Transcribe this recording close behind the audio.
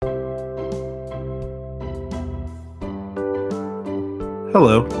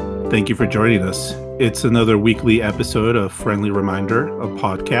Hello. Thank you for joining us. It's another weekly episode of Friendly Reminder, a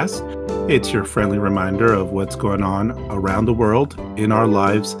podcast. It's your friendly reminder of what's going on around the world, in our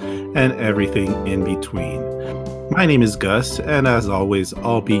lives, and everything in between. My name is Gus, and as always,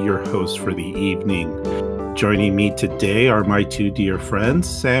 I'll be your host for the evening. Joining me today are my two dear friends.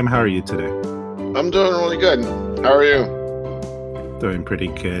 Sam, how are you today? I'm doing really good. How are you? Doing pretty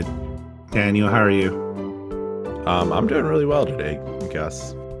good. Daniel, how are you? I'm doing really well today,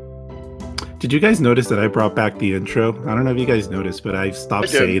 Gus. Did you guys notice that I brought back the intro? I don't know if you guys noticed, but I stopped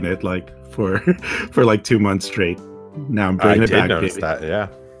saying it like for like 2 months straight. Now I'm bringing it back. I did notice that, yeah.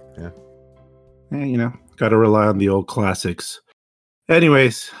 You know, got to rely on the old classics.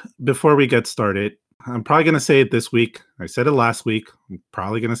 Anyways, before we get started, I'm probably going to say it this week. I said it last week. I'm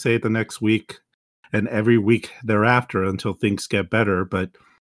probably going to say it the next week and every week thereafter until things get better. But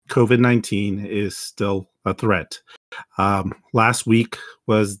COVID-19 is still a threat. This week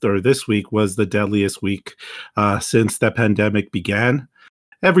was the deadliest week since the pandemic began.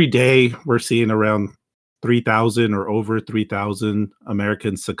 Every day we're seeing around 3,000 or over 3,000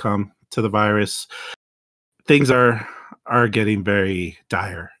 Americans succumb to the virus. Things are getting very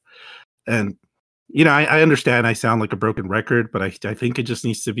dire. And, you know, I understand I sound like a broken record, but I think it just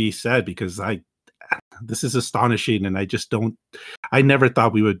needs to be said because this is astonishing. And I never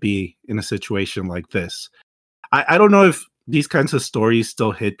thought we would be in a situation like this. I don't know if these kinds of stories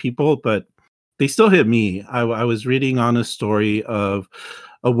still hit people, but they still hit me. I was reading on a story of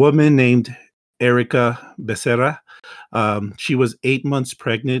a woman named Erica Becerra. She was 8 months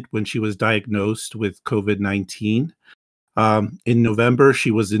pregnant when she was diagnosed with COVID-19. In November,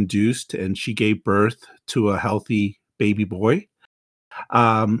 she was induced and she gave birth to a healthy baby boy.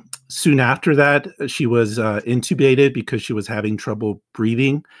 Soon after that, she was intubated because she was having trouble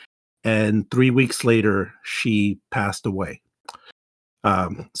breathing. And 3 weeks later, she passed away.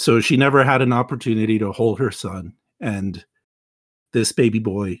 So she never had an opportunity to hold her son. And this baby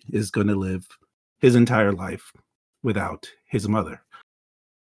boy is going to live his entire life without his mother.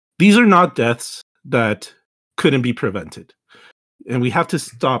 These are not deaths that couldn't be prevented. And we have to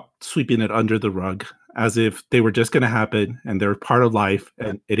stop sweeping it under the rug as if they were just going to happen and they're part of life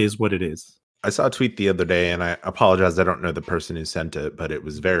and it is what it is. I saw a tweet the other day, and I apologize, I don't know the person who sent it, but it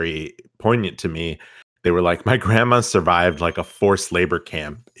was very poignant to me. They were like, my grandma survived like a forced labor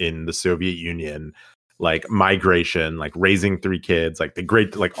camp in the Soviet Union, like migration, like raising 3 kids, like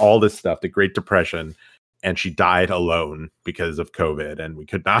all this stuff, the Great Depression, and she died alone because of COVID, and we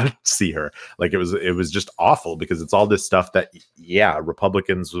could not see her. Like it was just awful because it's all this stuff that, yeah,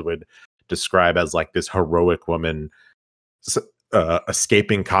 Republicans would describe as like this heroic woman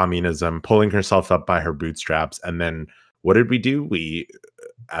escaping communism, pulling herself up by her bootstraps. And then what did we do? We,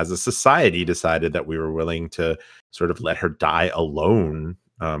 as a society, decided that we were willing to sort of let her die alone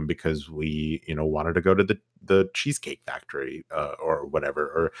because we, wanted to go to the Cheesecake Factory or whatever.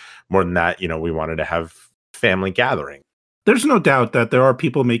 Or more than that, we wanted to have family gathering. There's no doubt that there are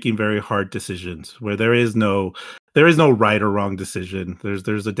people making very hard decisions where there is no right or wrong decision.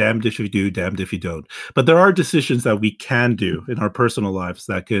 There's a damned if you do, damned if you don't. But there are decisions that we can do in our personal lives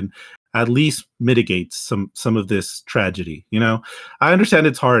that can at least mitigate some of this tragedy. I understand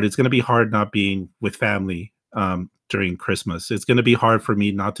it's hard. It's going to be hard not being with family during Christmas. It's going to be hard for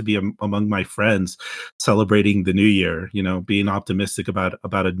me not to be among my friends celebrating the new year, being optimistic about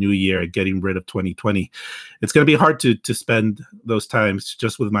a new year and getting rid of 2020. It's going to be hard to spend those times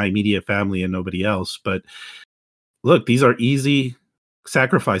just with my immediate family and nobody else. But look, these are easy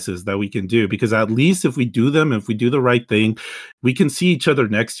sacrifices that we can do because at least if we do them, if we do the right thing, we can see each other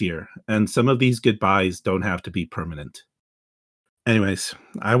next year. And some of these goodbyes don't have to be permanent. Anyways,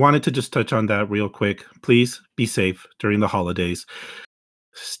 I wanted to just touch on that real quick. Please be safe during the holidays.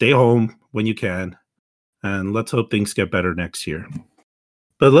 Stay home when you can. And let's hope things get better next year.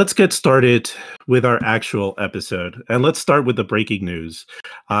 But let's get started with our actual episode. And let's start with the breaking news.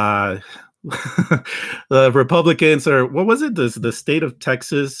 The Republicans are, what was it? The state of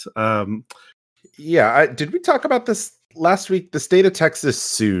Texas. Did we talk about this last week? The state of Texas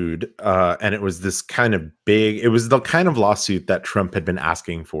sued, and it was this kind of it was the kind of lawsuit that Trump had been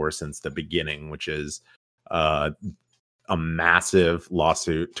asking for since the beginning, which is a massive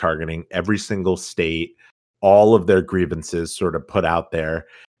lawsuit targeting every single state, all of their grievances sort of put out there,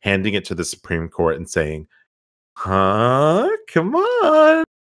 handing it to the Supreme Court and saying, come on.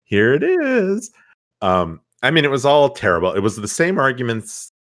 Here it is. It was all terrible. It was the same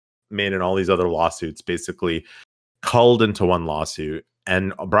arguments made in all these other lawsuits, basically culled into one lawsuit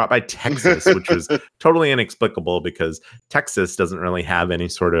and brought by Texas, which was totally inexplicable because Texas doesn't really have any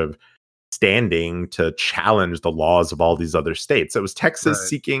sort of standing to challenge the laws of all these other states. It was Texas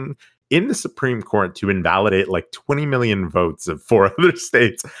seeking in the Supreme Court to invalidate like 20 million votes of 4 other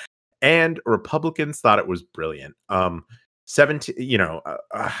states. And Republicans thought it was brilliant. 17,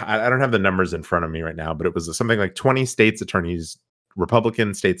 I don't have the numbers in front of me right now, but it was something like 20 states attorneys,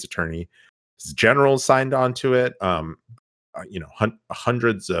 Republican states attorney generals signed on to it.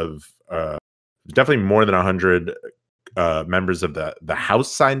 Hundreds of, definitely more than 100 members of the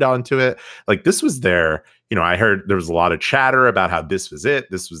House signed on to it. Like, this was their, I heard there was a lot of chatter about how this was it.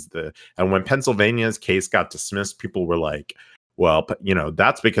 And when Pennsylvania's case got dismissed, people were like, well,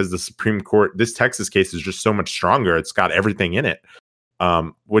 that's because the Supreme Court, this Texas case is just so much stronger. It's got everything in it,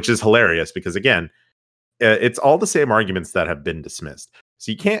 which is hilarious because, again, it's all the same arguments that have been dismissed.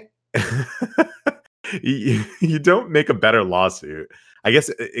 So you can't, you don't make a better lawsuit, I guess,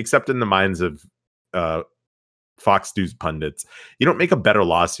 except in the minds of Fox News pundits. You don't make a better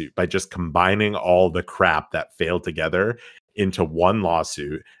lawsuit by just combining all the crap that failed together into one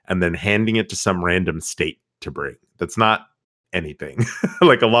lawsuit and then handing it to some random state to bring. That's not anything.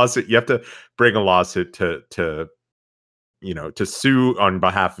 Like a lawsuit, you have to bring a lawsuit to sue on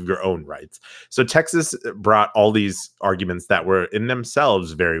behalf of your own rights. So Texas brought all these arguments that were in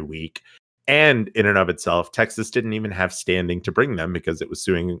themselves very weak. And in and of itself, Texas didn't even have standing to bring them because it was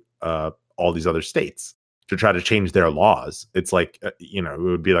suing all these other states to try to change their laws. It's like, it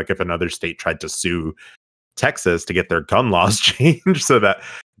would be like if another state tried to sue Texas to get their gun laws changed so that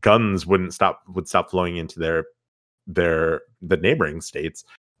guns would stop flowing into the neighboring states.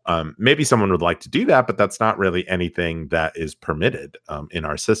 Maybe someone would like to do that, but that's not really anything that is permitted in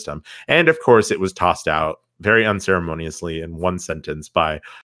our system. And of course, it was tossed out very unceremoniously in one sentence by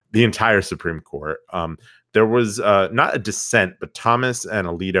the entire Supreme Court. There was not a dissent, but Thomas and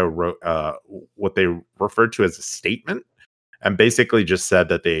Alito wrote what they referred to as a statement, and basically just said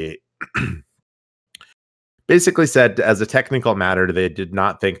that they basically said, as a technical matter, they did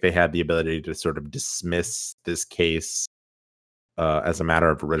not think they had the ability to sort of dismiss this case as a matter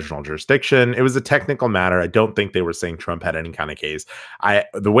of original jurisdiction. It was a technical matter. I don't think they were saying Trump had any kind of case.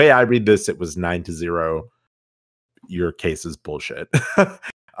 The way I read this, it was 9-0. Your case is bullshit.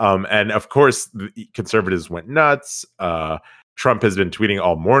 And of course, the conservatives went nuts. Trump has been tweeting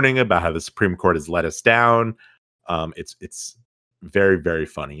all morning about how the Supreme Court has let us down. It's very, very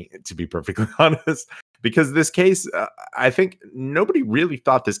funny, to be perfectly honest, because this case, I think nobody really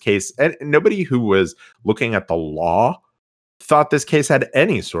thought this case, and nobody who was looking at the law thought this case had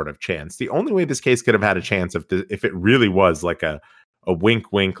any sort of chance. The only way this case could have had a chance if it really was like a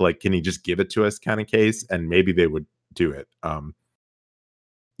wink, wink, like, can you just give it to us kind of case, and maybe they would do it.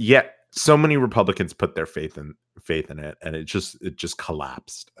 Yet so many Republicans put their faith in it, and it just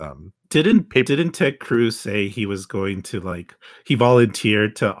collapsed. Didn't Ted Cruz say he was going to he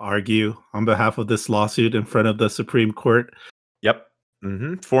volunteered to argue on behalf of this lawsuit in front of the Supreme Court? Yep.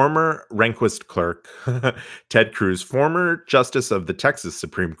 Mm-hmm. Former Rehnquist clerk Ted Cruz, former justice of the Texas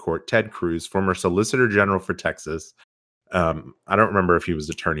Supreme Court Ted Cruz, former Solicitor General for Texas. I don't remember if he was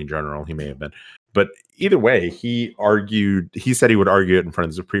Attorney General. He may have been. But either way, he said he would argue it in front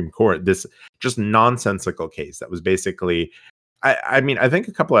of the Supreme Court, this just nonsensical case that was basically, I think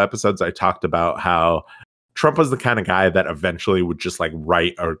a couple of episodes I talked about how Trump was the kind of guy that eventually would just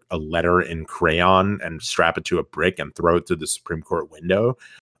write a letter in crayon and strap it to a brick and throw it through the Supreme Court window.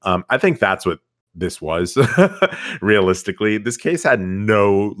 I think that's what this was. Realistically, this case had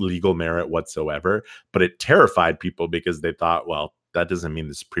no legal merit whatsoever, but it terrified people because they thought, well, that doesn't mean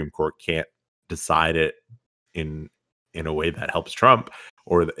the Supreme Court can't decide it in a way that helps Trump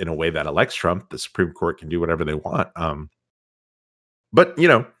or in a way that elects Trump. The Supreme Court can do whatever they want. But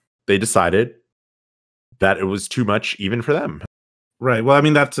they decided that it was too much even for them. Right. Well, I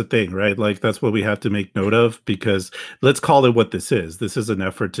mean, that's the thing, right? That's what we have to make note of, because let's call it what this is. This is an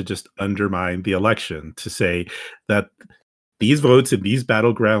effort to just undermine the election, to say that these votes in these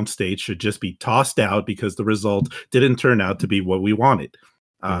battleground states should just be tossed out because the result didn't turn out to be what we wanted.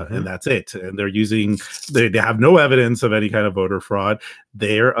 And that's it. And they have no evidence of any kind of voter fraud.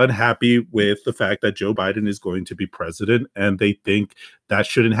 They're unhappy with the fact that Joe Biden is going to be president, and they think that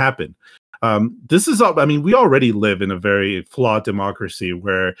shouldn't happen. We already live in a very flawed democracy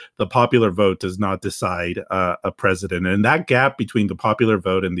where the popular vote does not decide a president. And that gap between the popular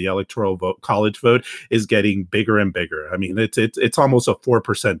vote and the electoral vote, college vote, is getting bigger and bigger. I mean, it's almost a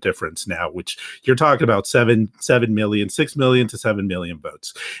 4% difference now, which you're talking about 6 million to 7 million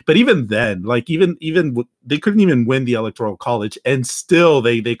votes. But even then, even they couldn't even win the electoral college, and still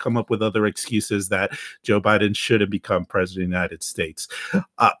they come up with other excuses that Joe Biden shouldn't become president of the United States.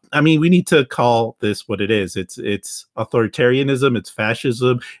 We need to call this what it is. It's authoritarianism, it's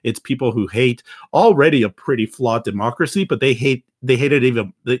fascism, it's people who hate already a pretty flawed democracy, but they hate it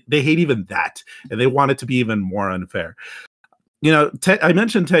even they hate even that, and they want it to be even more unfair. I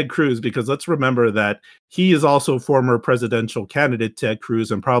mentioned Ted Cruz because let's remember that he is also former presidential candidate Ted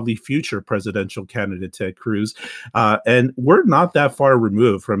Cruz and probably future presidential candidate Ted Cruz. And we're not that far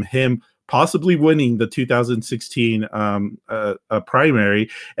removed from him possibly winning the 2016 primary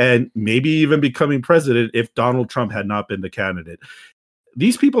and maybe even becoming president if Donald Trump had not been the candidate.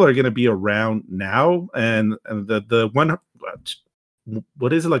 These people are going to be around now, and the one,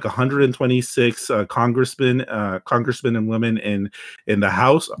 what is it, like 126 congressmen and women in the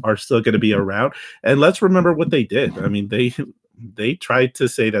House are still going to be around. And let's remember what they did. I mean, they tried to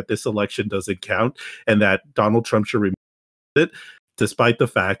say that this election doesn't count and that Donald Trump should remove it, despite the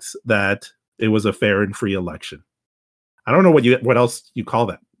facts that it was a fair and free election. I don't know what else you call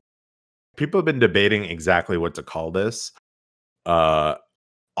that. People have been debating exactly what to call this.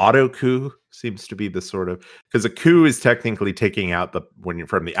 Auto coup seems to be the sort of, because a coup is technically taking out when you're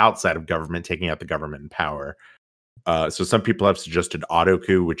from the outside of government, taking out the government in power. So some people have suggested auto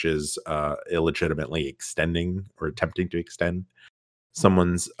coup, which is illegitimately extending or attempting to extend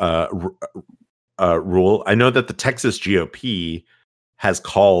someone's rule. I know that the Texas GOP has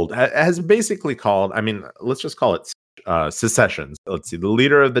basically called, I mean, let's just call it secession. Let's see. The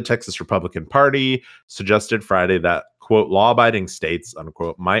leader of the Texas Republican Party suggested Friday that, quote, law-abiding states,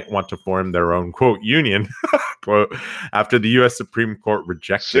 unquote, might want to form their own, quote, union, quote, after the U.S. Supreme Court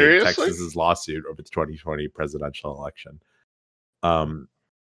rejected Texas's lawsuit over the 2020 presidential election.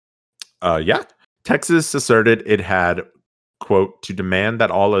 Yeah. Texas asserted it had, quote, to demand that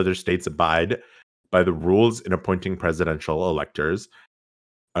all other states abide by the rules in appointing presidential electors,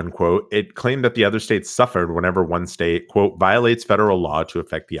 unquote. It claimed that the other states suffered whenever one state, quote, violates federal law to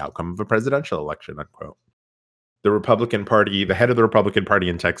affect the outcome of a presidential election, unquote. The Republican Party, the head of the Republican Party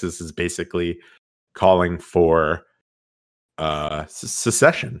in Texas, is basically calling for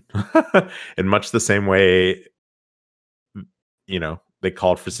secession in much the same way, they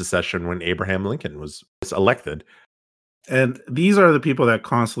called for secession when Abraham Lincoln was elected. And these are the people that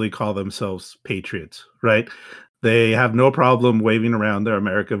constantly call themselves patriots, right? They have no problem waving around their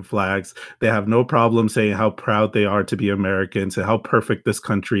American flags. They have no problem saying how proud they are to be Americans and how perfect this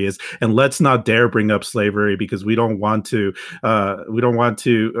country is. And let's not dare bring up slavery because we don't want to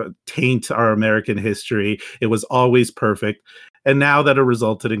taint our American history. It was always perfect. And now that it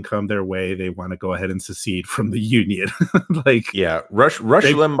resulted in come their way, they want to go ahead and secede from the Union. Rush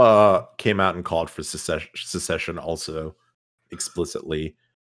Limbaugh came out and called for secession also explicitly.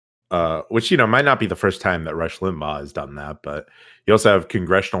 Which, might not be the first time that Rush Limbaugh has done that, but you also have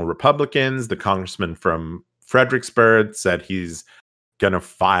congressional Republicans. The congressman from Fredericksburg said he's going to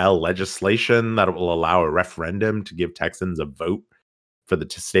file legislation that will allow a referendum to give Texans a vote for the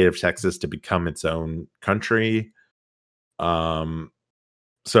state of Texas to become its own country. Sorry,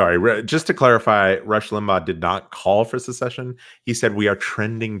 just to clarify, Rush Limbaugh did not call for secession. He said we are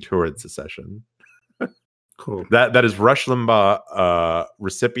trending towards secession. Cool. That is Rush Limbaugh,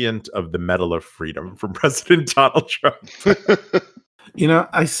 recipient of the Medal of Freedom from President Donald Trump.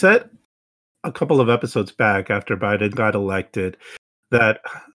 I said a couple of episodes back after Biden got elected that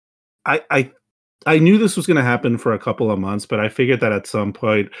I knew this was going to happen for a couple of months, but I figured that at some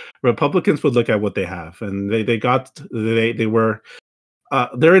point Republicans would look at what they have, and they're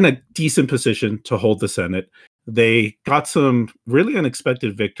in a decent position to hold the Senate. They got some really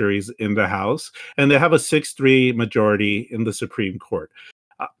unexpected victories in the House, and they have a 6-3 majority in the Supreme Court.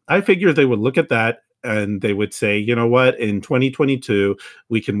 I figured they would look at that and they would say, you know what, in 2022,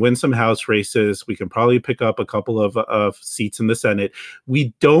 we can win some House races. We can probably pick up a couple of seats in the Senate.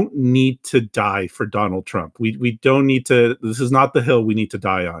 We don't need to die for Donald Trump. We don't need to, this is not the hill we need to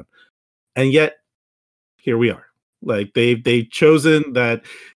die on. And yet, here we are. Like they've chosen that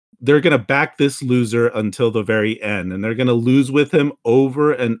they're going to back this loser until the very end, and they're going to lose with him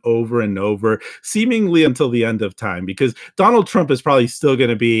over and over and over, seemingly until the end of time, because Donald Trump is probably still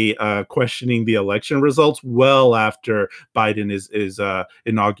going to be questioning the election results well after Biden is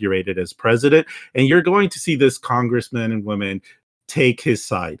inaugurated as president. And you're going to see this congressman and women take his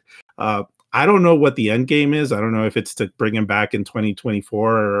side. I don't know what the end game is. I don't know if it's to bring him back in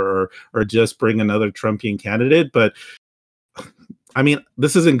 2024 or just bring another Trumpian candidate, but I mean,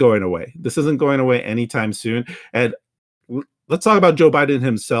 this isn't going away. This isn't going away anytime soon. And let's talk about Joe Biden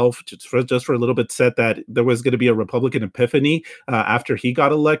himself. Just for a little bit, said that there was going to be a Republican epiphany after he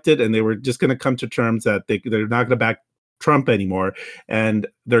got elected, and they were just going to come to terms that they're not going to back Trump anymore, and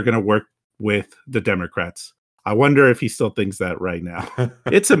they're going to work with the Democrats. I wonder if he still thinks that right now.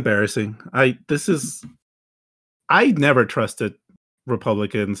 It's embarrassing. I never trusted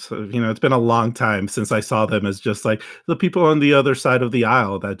Republicans. It's been a long time since I saw them as just like the people on the other side of the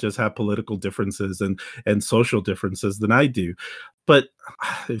aisle that just have political differences and social differences than I do. But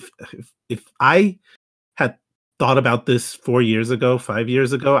if I had thought about this 4 years ago, 5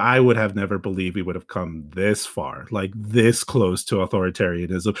 years ago, I would have never believed we would have come this far, like this close to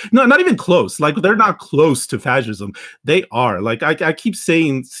authoritarianism. No, not even close. Like they're not close to fascism. They are. Like I keep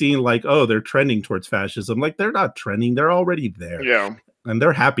seeing like, oh, they're trending towards fascism. Like they're not trending. They're already there. Yeah. And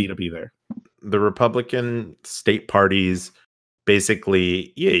they're happy to be there. The Republican state parties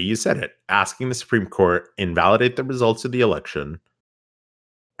basically, yeah, you said it, asking the Supreme Court invalidate the results of the election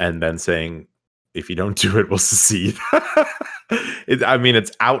and then saying, if you don't do it, we'll secede. It's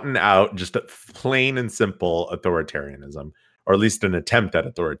out and out, just a plain and simple authoritarianism, or at least an attempt at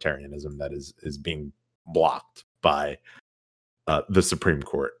authoritarianism that is being blocked by the Supreme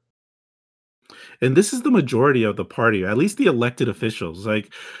Court. And this is the majority of the party, at least the elected officials.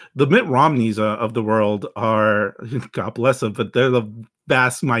 Like the Mitt Romneys of the world are, God bless them, but they're the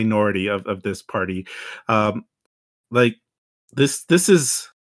vast minority of this party. Like this is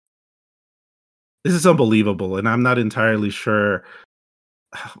unbelievable, and I'm not entirely sure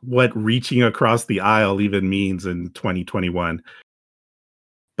what reaching across the aisle even means in 2021.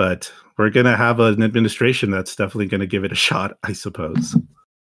 But we're going to have an administration that's definitely going to give it a shot, I suppose.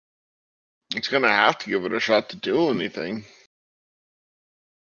 It's going to have to give it a shot to do anything.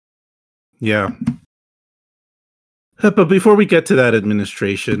 Yeah. But before we get to that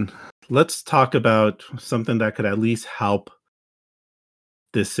administration, let's talk about something that could at least help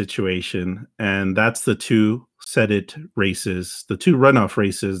this situation, and that's the two Senate races, the two runoff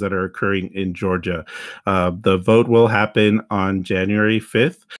races that are occurring in Georgia. The vote will happen on January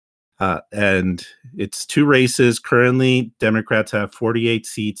 5th, and it's two races. Currently, Democrats have 48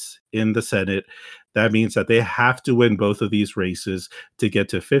 seats in the Senate. That means that they have to win both of these races to get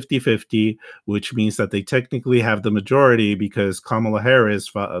to 50-50, which means that they technically have the majority because Kamala Harris,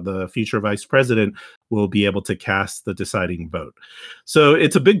 the future vice president, will be able to cast the deciding vote. So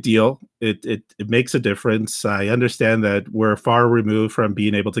it's a big deal. It makes a difference. I understand that we're far removed from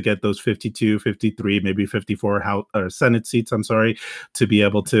being able to get those 52, 53, maybe 54 Senate seats, to be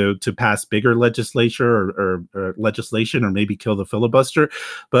able to pass bigger legislation or legislation, or maybe kill the filibuster.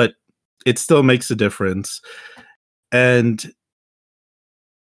 But it still makes a difference. And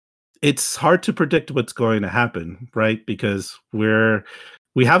it's hard to predict what's going to happen, right? Because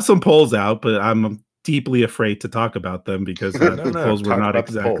we have some polls out, but I'm deeply afraid to talk about them because the polls were not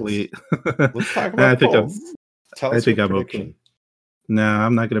exactly. Let's talk about polls. I think I'm okay. No,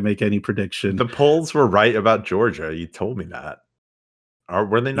 I'm not going to make any prediction. The polls were right about Georgia. You told me that.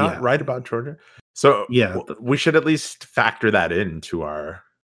 Were they not right about Georgia? So yeah, we should at least factor that into our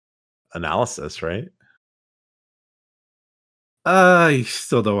analysis, right? I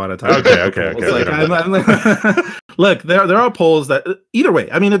still don't want to talk. Okay. Look, there are polls that either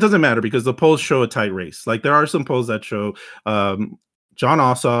way. I mean, it doesn't matter because the polls show a tight race. Like there are some polls that show Jon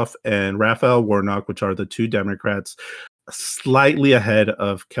Ossoff and Raphael Warnock, which are the two Democrats, slightly ahead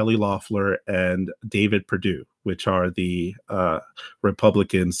of Kelly Loeffler and David Perdue, which are the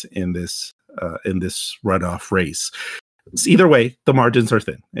Republicans in this runoff race. Either way, the margins are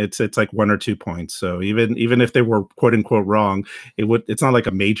thin. It's like 1 or 2 points. So even if they were quote unquote wrong, it's not like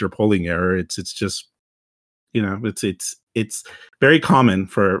a major polling error. It's just, it's very common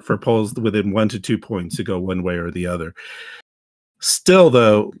for polls within 1 to 2 points to go one way or the other. Still,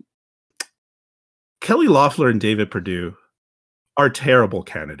 though, Kelly Loeffler and David Perdue are terrible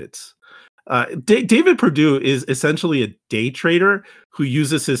candidates. David Perdue is essentially a day trader who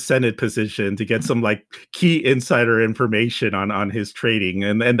uses his Senate position to get some like key insider information on his trading,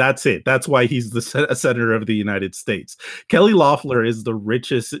 and that's it. That's why he's the senator of the United States. Kelly Loeffler is the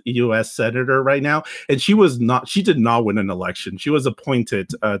richest U.S. senator right now, and she did not win an election. She was appointed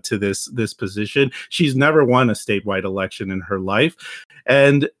to this position. She's never won a statewide election in her life,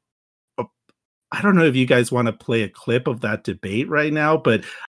 and I don't know if you guys want to play a clip of that debate right now, but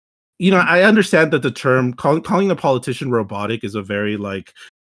I understand that the term calling a politician robotic is a very like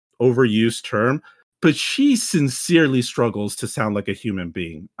overused term, but she sincerely struggles to sound like a human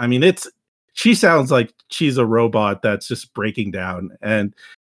being. I mean, she sounds like she's a robot that's just breaking down. And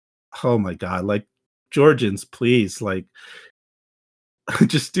oh my God, like Georgians, please, like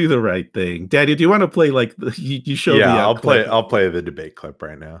just do the right thing. Daddy, do you want to play like you showed me? Yeah, I'll play the debate clip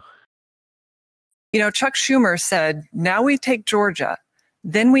right now. Chuck Schumer said, now we take Georgia.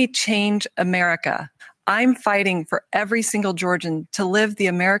 Then we change America. I'm fighting for every single Georgian to live the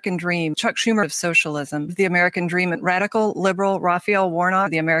American dream. Chuck Schumer of socialism, the American dream. Radical liberal Raphael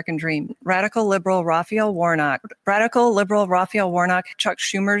Warnock, the American dream. Radical liberal Raphael Warnock. Radical liberal Raphael Warnock. Chuck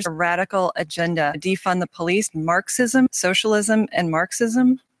Schumer's radical agenda. Defund the police. Marxism, socialism, and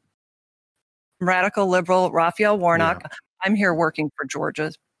Marxism. Radical liberal Raphael Warnock. Yeah. I'm here working for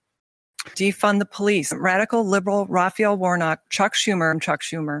Georgia. Defund the police. Radical liberal Raphael Warnock. Chuck Schumer. I'm Chuck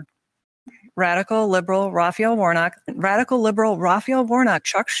Schumer. Radical liberal Raphael Warnock, radical liberal Raphael Warnock,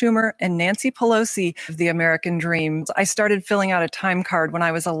 Chuck Schumer, and Nancy Pelosi of the American dream. I started filling out a time card when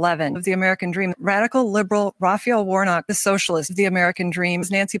I was 11 of the American dream. Radical liberal Raphael Warnock, the socialist of the American dream,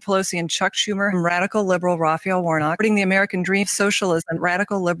 Nancy Pelosi and Chuck Schumer, and radical liberal Raphael Warnock, supporting the American dream, socialism,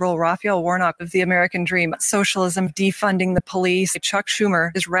 radical liberal Raphael Warnock of the American dream, socialism, defunding the police. Chuck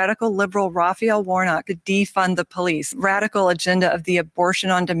Schumer is radical liberal Raphael Warnock to defund the police. Radical agenda of the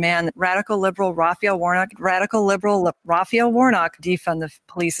abortion on demand, radical liberal Raphael Warnock, radical liberal Raphael Warnock, defund the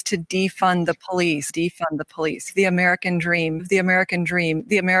police, to defund the police, defund the police. The American dream, the American dream,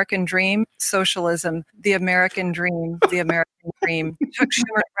 the American dream, socialism, the American dream, the American dream. Chuck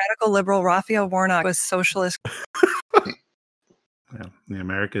Schumer, radical liberal Raphael Warnock was socialist. Yeah, the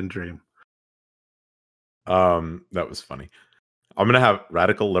American dream. That was funny. I'm going to have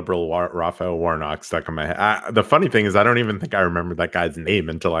radical liberal Raphael Warnock stuck in my head. The funny thing is, I don't even think I remember that guy's name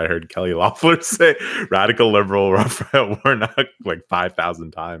until I heard Kelly Loeffler say radical liberal Raphael Warnock like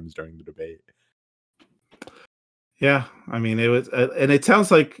 5,000 times during the debate. Yeah, I mean, it was, and it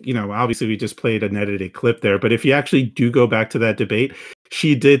sounds like, you know, obviously we just played an edited clip there, but if you actually do go back to that debate,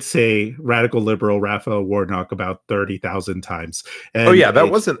 she did say radical liberal Raphael Warnock about 30,000 times. And oh, yeah,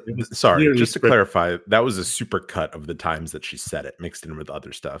 that wasn't, sorry, just to clarify, that was a super cut of the times that she said it mixed in with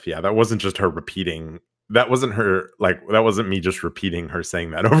other stuff. Yeah, that wasn't just her repeating. That wasn't her, like, that wasn't me just repeating her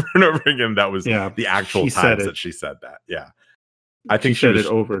saying that over and over again. That was the actual times that she said that. Yeah. I think she said it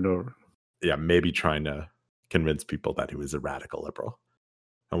over and over. Yeah, maybe trying to convince people that he was a radical liberal.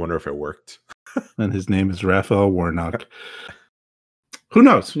 I wonder if it worked. And his name is Raphael Warnock. Who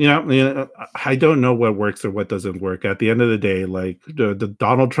knows? You know, I don't know what works or what doesn't work. At the end of the day, like the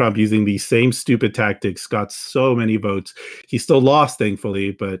Donald Trump using these same stupid tactics got so many votes. He still lost,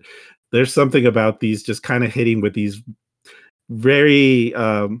 thankfully, but there's something about these just kind of hitting with these very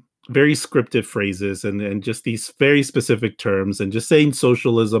scripted phrases and just these very specific terms and just saying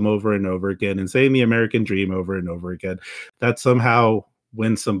socialism over and over again and saying the American dream over and over again, that somehow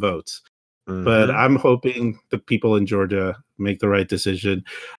wins some votes. Mm-hmm. But I'm hoping the people in Georgia make the right decision.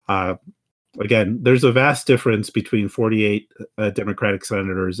 Again, there's a vast difference between 48 Democratic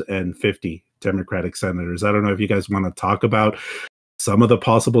senators and 50 Democratic senators. I don't know if you guys want to talk about some of the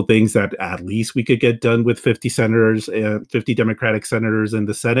possible things that at least we could get done with 50 senators and 50 Democratic senators in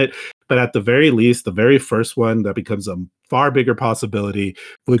the Senate. But at the very least, the very first one that becomes a far bigger possibility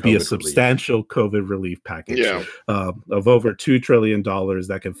would be a substantial COVID relief package of over $2 trillion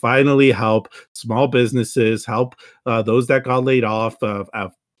that can finally help small businesses, help those that got laid off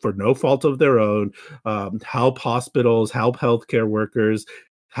for no fault of their own, help hospitals, help healthcare workers,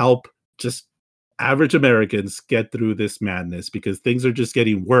 help just average Americans get through this madness, because things are just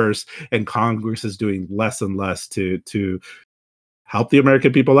getting worse and Congress is doing less and less to help the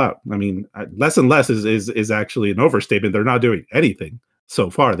American people out. I mean, less and less is actually an overstatement. They're not doing anything so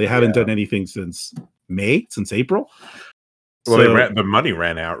far. They haven't done anything since April. Well, so, the money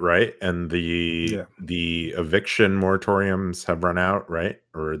ran out, right? And the eviction moratoriums have run out, right?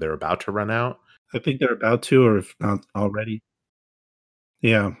 Or they're about to run out. I think they're about to, or if not already.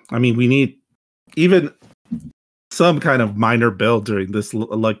 Yeah, I mean, we need even some kind of minor bill during this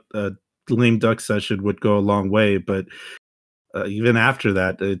lame duck session would go a long way, but even after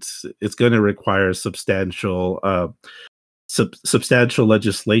that, it's going to require substantial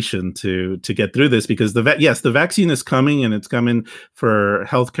legislation to get through this, because the vaccine is coming, and it's coming for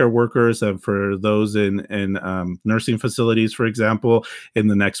healthcare workers and for those in nursing facilities, for example, in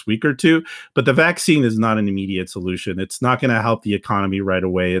the next week or two. But the vaccine is not an immediate solution. It's not going to help the economy right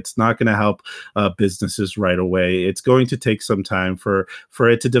away. It's not going to help businesses right away. It's going to take some time for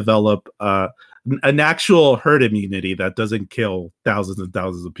it to develop an actual herd immunity that doesn't kill thousands and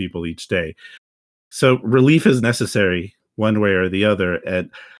thousands of people each day. So relief is necessary one way or the other, and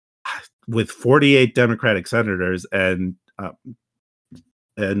with 48 Democratic senators and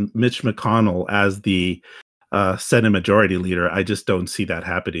Mitch McConnell as the Senate Majority Leader, I just don't see that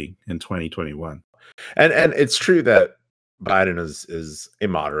happening in 2021. And it's true that Biden is a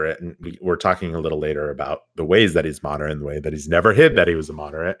moderate, and we're talking a little later about the ways that he's moderate and the way that he's never hid that he was a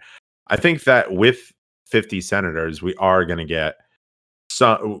moderate. I think that with 50 senators, we are going to get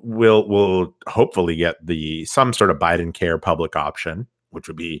So we'll hopefully get some sort of Biden care public option, which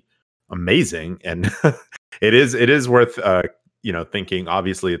would be amazing. And it is worth thinking.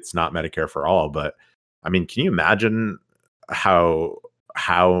 Obviously, it's not Medicare for all, but I mean, can you imagine how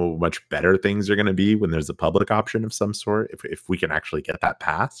much better things are going to be when there's a public option of some sort? If we can actually get that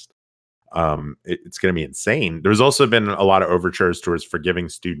passed, it's going to be insane. There's also been a lot of overtures towards forgiving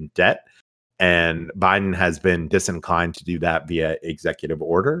student debt. And Biden has been disinclined to do that via executive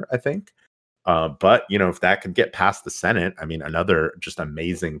order, I think. But, if that could get past the Senate, I mean, another just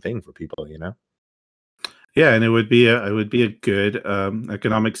amazing thing for people, Yeah, and it would be a good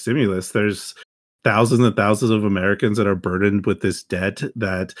economic stimulus. There's thousands and thousands of Americans that are burdened with this debt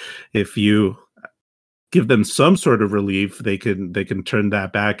that if you give them some sort of relief, they can turn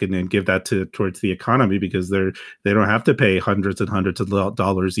that back and then give that towards the economy, because they don't have to pay hundreds and hundreds of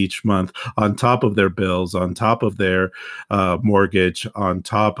dollars each month on top of their bills, on top of their mortgage, on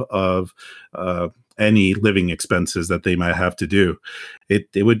top of any living expenses that they might have to do. It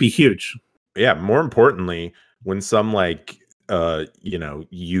would be huge. Yeah. More importantly, when some leftist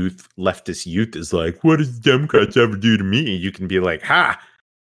youth is like, what does Democrats ever do to me? You can be like,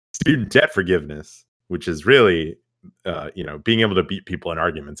 student debt forgiveness. Which is really, being able to beat people in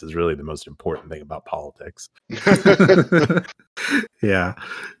arguments is really the most important thing about politics. Yeah,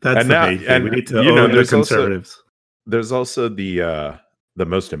 that's main thing. We need to own the conservatives. There's also the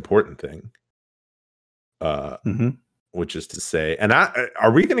most important thing, which is to say,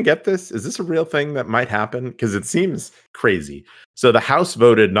 are we going to get this? Is this a real thing that might happen? Because it seems crazy. So the House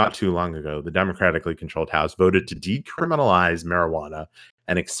voted not too long ago, the democratically controlled House voted to decriminalize marijuana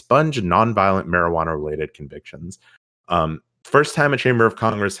and expunge nonviolent marijuana-related convictions. First time a chamber of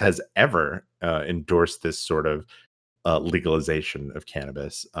Congress has ever endorsed this sort of legalization of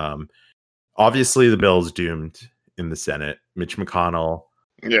cannabis. Obviously, the bill is doomed in the Senate. Mitch McConnell,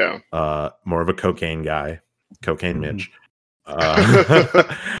 more of a cocaine guy, Mitch.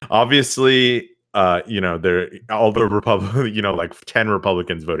 Obviously, all the Republicans, like 10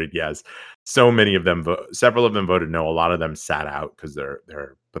 Republicans voted yes. So many of them, several of them voted no. A lot of them sat out because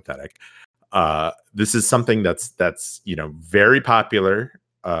they're pathetic. This is something that's very popular.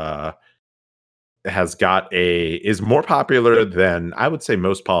 Is more popular than I would say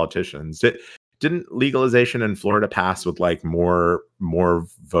most politicians. Didn't legalization in Florida pass with like more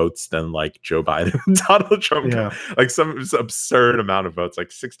votes than like Joe Biden and Donald Trump? Yeah. Like some absurd amount of votes, like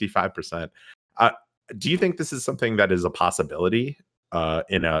 65%. Do you think this is something that is a possibility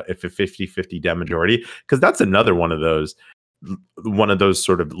if a 50-50 Dem majority? Because that's another one of those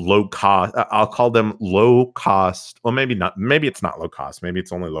sort of low cost. I'll call them low cost. Well, maybe not. Maybe it's not low cost. Maybe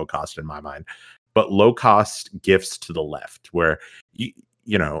it's only low cost in my mind. But low cost gifts to the left, where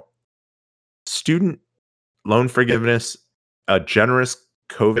student loan forgiveness, a generous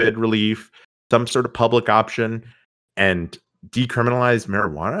COVID relief, some sort of public option, and decriminalize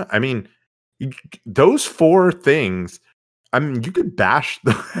marijuana. I mean, those four things, I mean, you could bash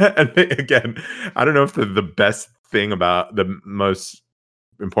them. And again, I don't know if the best thing about the most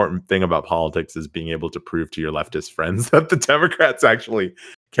important thing about politics is being able to prove to your leftist friends that the Democrats actually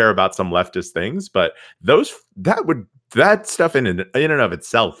care about some leftist things. But that stuff in and of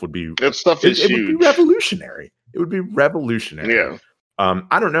itself would be that stuff is huge. It would be revolutionary. It would be revolutionary. Yeah.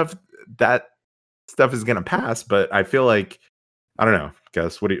 I don't know if that stuff is going to pass, but I feel like, I don't know,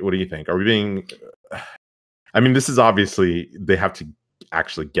 Gus, what do you think? Are we being, I mean, this is obviously, they have to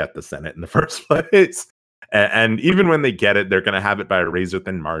actually get the Senate in the first place. And even when they get it, they're going to have it by a razor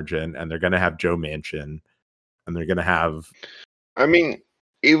thin margin, and they're going to have Joe Manchin, and they're going to have. I mean,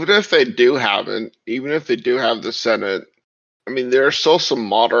 even if they do have it, even if they do have the Senate, I mean, there are still some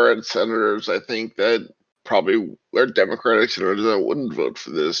moderate senators, I think, that probably are Democratic senators that wouldn't vote for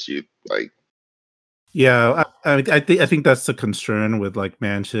this. Yeah, I think that's the concern with like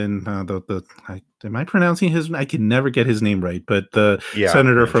Manchin. Am I pronouncing his? I can never get his name right, but the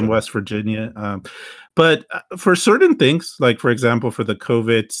senator from West Virginia. But for certain things, like for example, for the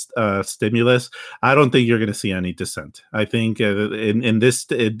COVID stimulus, I don't think you're going to see any dissent. I think in this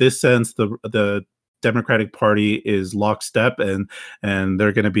sense, the Democratic Party is lockstep, and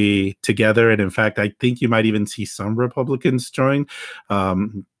they're going to be together. And in fact, I think you might even see some Republicans join.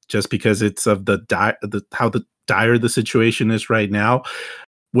 Just because it's of how dire the situation is right now.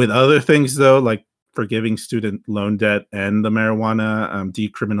 With other things, though, like forgiving student loan debt and the marijuana,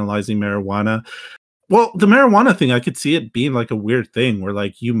 decriminalizing marijuana. Well, the marijuana thing, I could see it being like a weird thing where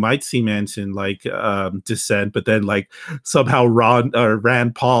like you might see Manchin like dissent, but then like somehow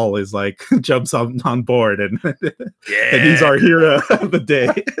Rand Paul is like jumps on board and and he's our hero of the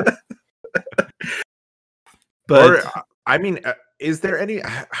day. But I mean. is there any?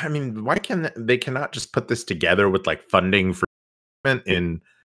 I mean, why can they cannot just put this together with like funding for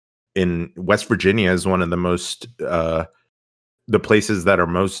in West Virginia is one of the most the places that are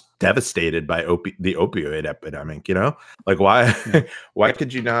most devastated by the opioid epidemic. You know, like why why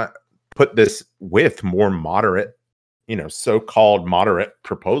could you not put this with more moderate, you know, so-called moderate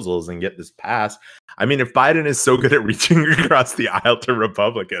proposals and get this passed? I mean, if Biden is so good at reaching across the aisle to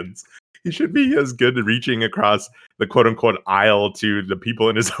Republicans, he should be as good at reaching across the quote-unquote aisle to the people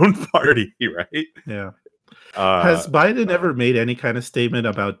in his own party, right? Yeah. Has Biden ever made any kind of statement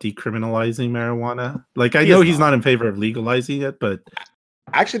about decriminalizing marijuana? Like, I know he's not in favor of legalizing it, but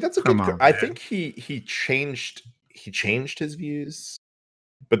actually, that's a good. I think he changed his views.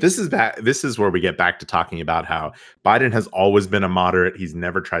 But this is where we get back to talking about how Biden has always been a moderate. He's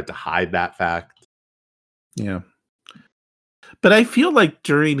never tried to hide that fact. Yeah. But I feel like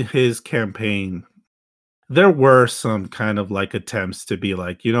during his campaign, there were some kind of like attempts to be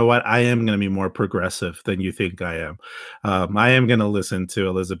like, you know what, I am going to be more progressive than you think I am. I am going to listen to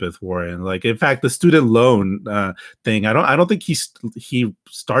Elizabeth Warren. Like, in fact, the student loan thing, I don't think he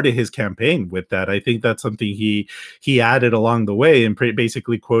started his campaign with that. I think that's something he added along the way and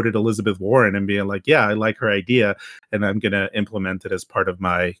basically quoted Elizabeth Warren and being like, yeah, I like her idea and I'm going to implement it as part of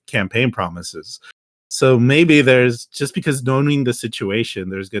my campaign promises. So maybe there's, just because knowing the situation,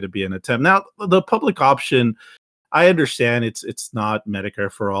 there's going to be an attempt. Now, the public option, I understand it's not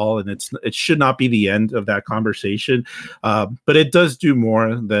Medicare for all, and it should not be the end of that conversation. But it does do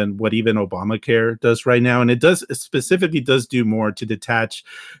more than what even Obamacare does right now, and it specifically does do more to detach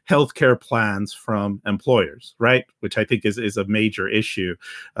healthcare plans from employers, right? Which I think is a major issue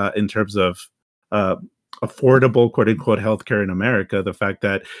in terms of affordable, quote unquote, healthcare in America. The fact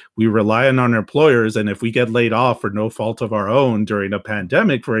that we rely on our employers, and if we get laid off for no fault of our own during a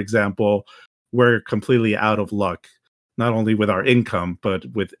pandemic, for example, we're completely out of luck, not only with our income, but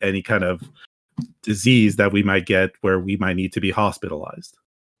with any kind of disease that we might get where we might need to be hospitalized.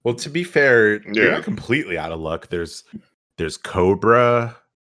 Well, to be fair, you're not completely out of luck. There's Cobra.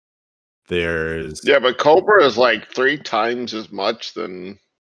 But Cobra is like 3 times as much than.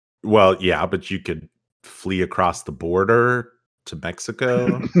 Well, yeah, but you could flee across the border to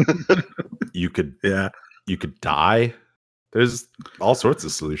Mexico. you could die. There's all sorts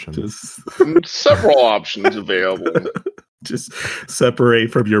of solutions. Several options available. Just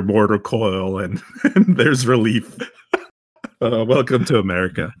separate from your mortal coil and there's relief. Welcome to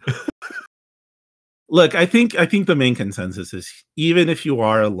America. Look, I think the main consensus is, even if you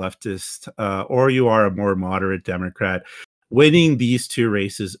are a leftist or you are a more moderate Democrat, winning these 2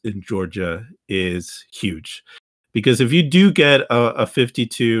 races in Georgia is huge. Because if you do get a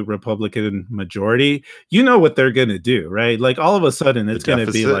 52 Republican majority, you know what they're going to do, right? Like, all of a sudden, it's going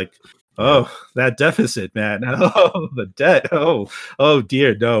to be like, oh, that deficit, man. Oh, the debt. Oh,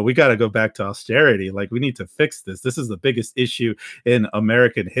 dear. No, we got to go back to austerity. Like, we need to fix this. This is the biggest issue in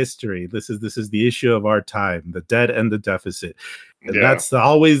American history. This is the issue of our time, the debt and the deficit. And that's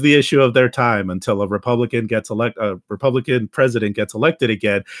always the issue of their time until a Republican president gets elected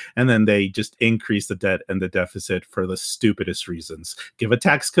again, and then they just increase the debt and the deficit for the stupidest reasons. Give a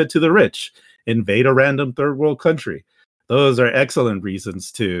tax cut to the rich, invade a random third world country. Those are excellent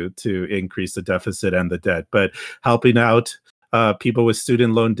reasons to increase the deficit and the debt. But helping out people with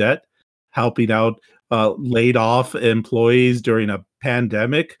student loan debt, helping out laid off employees during a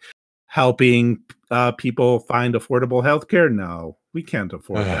pandemic, helping people find affordable health care? No, we can't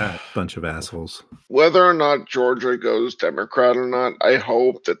afford that. Bunch of assholes. Whether or not Georgia goes Democrat or not, I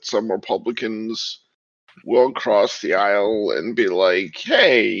hope that some Republicans will cross the aisle and be like,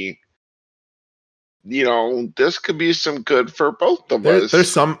 hey, you know, this could be some good for both of us.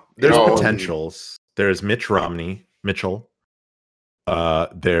 There's potentials. There's Mitchell.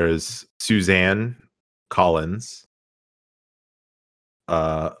 There's Suzanne Collins.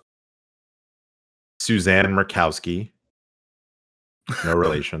 Suzanne Murkowski. No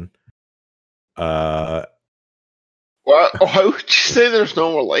relation. Why would you say there's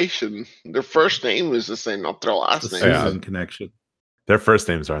no relation? Their first name is the same, not their last name. Susan connection. Their first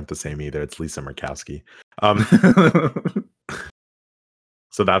names aren't the same either. It's Lisa Murkowski.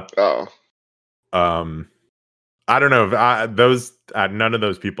 So that. I don't know if those. None of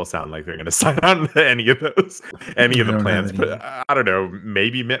those people sound like they're going to sign on to any of the plans. But I don't know.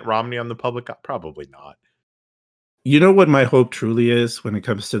 Maybe Mitt Romney on the public. Probably not. You know what my hope truly is when it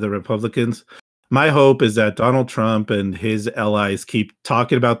comes to the Republicans? My hope is that Donald Trump and his allies keep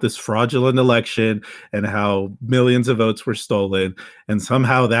talking about this fraudulent election and how millions of votes were stolen. And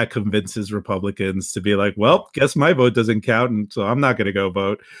somehow that convinces Republicans to be like, well, guess my vote doesn't count. And so I'm not going to go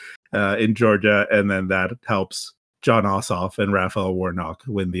vote in Georgia. And then that helps John Ossoff and Raphael Warnock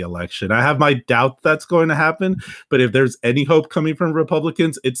win the election. I have my doubt that's going to happen, but if there's any hope coming from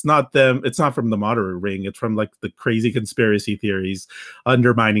Republicans, it's not them. It's not from the moderate ring. It's from like the crazy conspiracy theories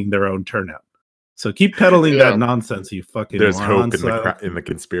undermining their own turnout. So keep peddling that nonsense, you fucking There's morons. hope in the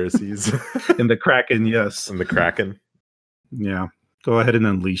conspiracies. In the Kraken, yes. In the Kraken. Yeah. Go ahead and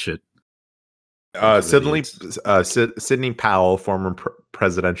unleash it. Sidney Powell, former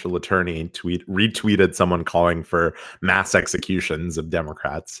presidential attorney, retweeted someone calling for mass executions of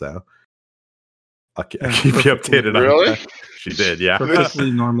Democrats. So I'll keep you updated on that. She did, yeah.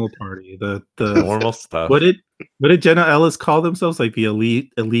 Perfectly normal party. The normal stuff. What did Jenna Ellis call themselves? Like the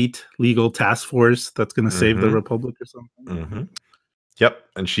elite legal task force that's going to save the republic or something? Mm-hmm. Yep,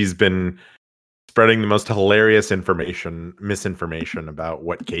 and she's been spreading the most hilarious misinformation about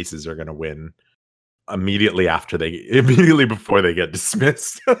what cases are going to win immediately before they get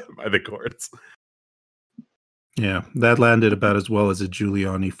dismissed by the courts. Yeah, that landed about as well as a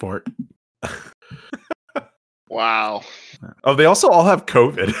Giuliani fart. Wow. Oh, they also all have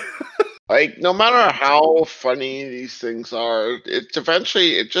COVID. Like, no matter how funny these things are, it's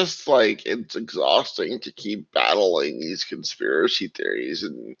exhausting to keep battling these conspiracy theories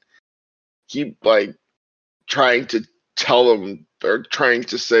and keep like trying to tell them or trying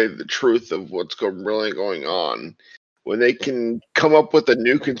to say the truth of what's really going on when they can come up with a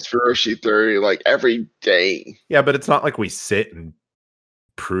new conspiracy theory like every day. Yeah, but it's not like we sit and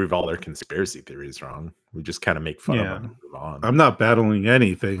prove all their conspiracy theories wrong. We just kind of make fun of them and move on. I'm not battling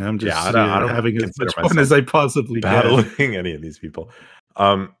anything. I'm just I don't having as much fun as I possibly battling can. Any of these people.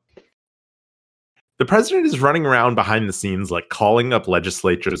 The president is running around behind the scenes, like calling up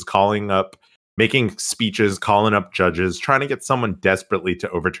legislatures, making speeches, calling up judges, trying to get someone desperately to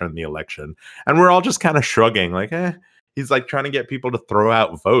overturn the election. And we're all just kind of shrugging, like, he's like trying to get people to throw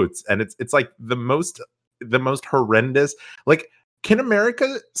out votes. And it's like the most horrendous. Like, can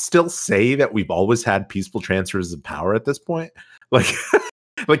America still say that we've always had peaceful transfers of power at this point? Like,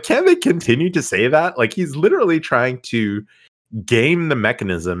 like, can they continue to say that? Like, he's literally trying to game the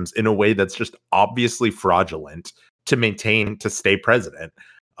mechanisms in a way that's just obviously fraudulent to stay president.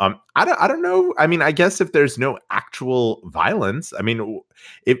 I don't know. I mean, I guess if there's no actual violence, I mean,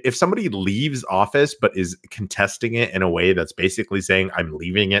 if somebody leaves office but is contesting it in a way that's basically saying I'm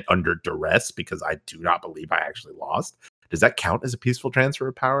leaving it under duress because I do not believe I actually lost, does that count as a peaceful transfer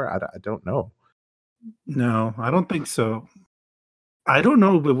of power? I don't know. No, I don't think so. I don't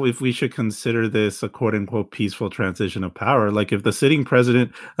know if we should consider this a quote unquote peaceful transition of power. Like if the sitting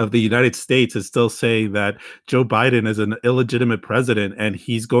president of the United States is still saying that Joe Biden is an illegitimate president and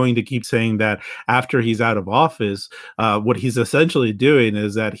he's going to keep saying that after he's out of office, what he's essentially doing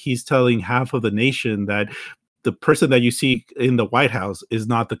is that he's telling half of the nation that the person that you see in the White House is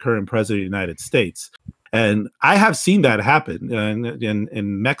not the current president of the United States. And I have seen that happen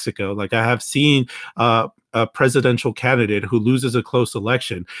in Mexico. Like I have seen a presidential candidate who loses a close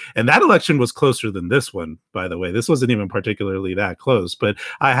election. And that election was closer than this one, by the way. This wasn't even particularly that close. But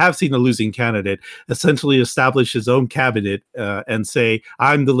I have seen a losing candidate essentially establish his own cabinet and say,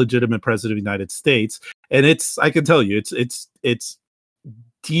 I'm the legitimate president of the United States. And I can tell you, it's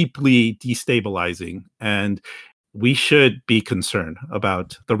deeply destabilizing. And we should be concerned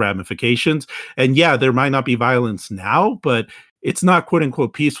about the ramifications. And yeah, there might not be violence now, but it's not quote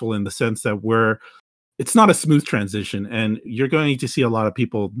unquote peaceful in the sense that it's not a smooth transition. And you're going to see a lot of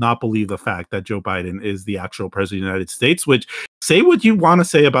people not believe the fact that Joe Biden is the actual president of the United States, which say what you want to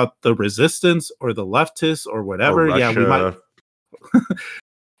say about the resistance or the leftists or whatever. Or yeah, we might.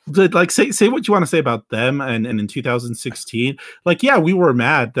 Like say what you want to say about them and in 2016, like, yeah, we were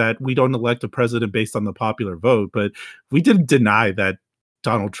mad that we don't elect a president based on the popular vote, but we didn't deny that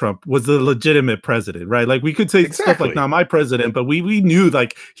Donald Trump was the legitimate president, right? Like we could say stuff like, not my president, but we knew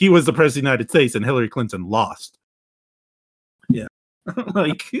like he was the president of the United States and Hillary Clinton lost. Yeah.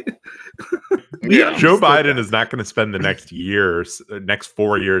 Like Joe Biden is not going to spend the next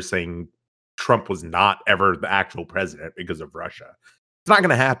 4 years saying Trump was not ever the actual president because of Russia. It's not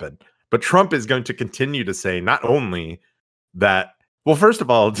going to happen. But Trump is going to continue to say not only that, well, first of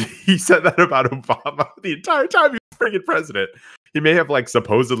all, he said that about Obama the entire time he was freaking president. He may have like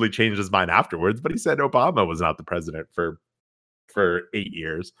supposedly changed his mind afterwards, but he said Obama was not the president for 8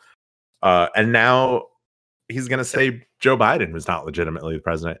 years. And now he's going to say Joe Biden was not legitimately the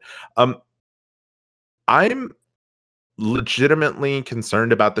president. I'm legitimately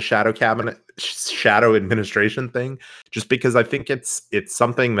concerned about the shadow administration thing, just because I think it's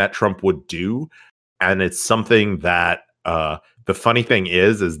something that Trump would do, and it's something that the funny thing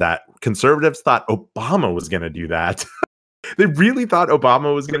is that conservatives thought Obama was going to do that. They really thought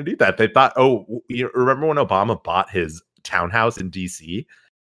Obama was going to do that. They thought, oh, you remember when Obama bought his townhouse in DC?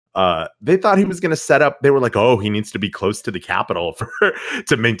 They thought he was going to set up. They were like, oh, he needs to be close to the Capitol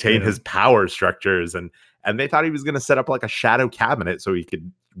to maintain his power structures, and they thought he was going to set up like a shadow cabinet so he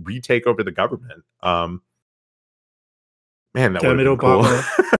could retake over the government. Man, that would have been Obama.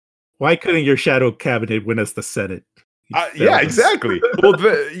 cool. Why couldn't your shadow cabinet win us the Senate? Yeah, exactly. Well,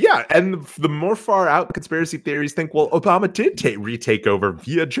 and the more far out conspiracy theories think, well, Obama did retake over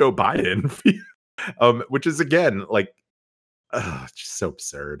via Joe Biden, which is again like just so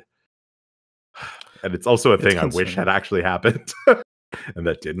absurd. And it's also a thing I wish had actually happened, and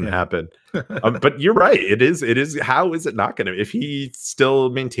that didn't happen. But you're right. It is. How is it not going to? If he still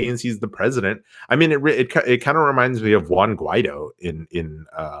maintains he's the president, I mean, it kind of reminds me of Juan Guaido in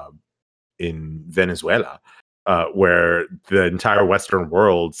Venezuela. Where the entire Western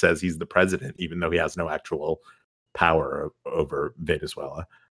world says he's the president, even though he has no actual power over Venezuela.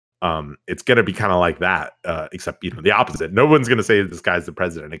 It's going to be kind of like that, except the opposite. No one's going to say this guy's the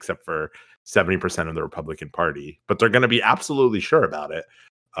president, except for 70% of the Republican Party, but they're going to be absolutely sure about it.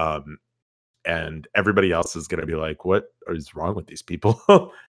 And everybody else is going to be like, "What is wrong with these people?"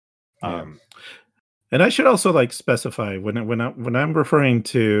 And I should also specify when I'm referring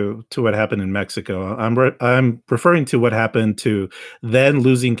to what happened in Mexico, I'm referring to what happened to then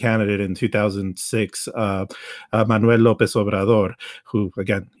losing candidate in 2006, Manuel López Obrador, who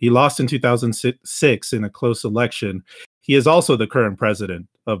again he lost in 2006 in a close election. He is also the current president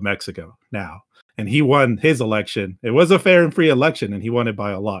of Mexico now, and he won his election. It was a fair and free election, and he won it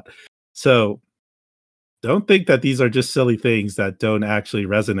by a lot. So don't think that these are just silly things that don't actually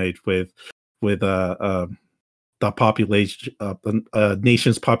resonate with the population,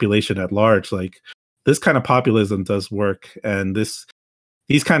 nation's population at large. Like this kind of populism does work, and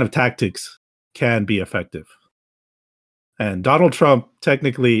these kind of tactics can be effective. And Donald Trump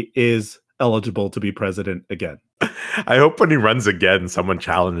technically is eligible to be president again. I hope when he runs again, someone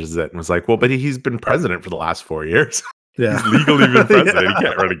challenges it and was like, "Well, but he's been president for the last 4 years. Yeah, he's legally been president. He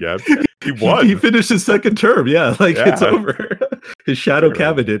can't run again. He won. He finished his second term. Yeah, it's over." His shadow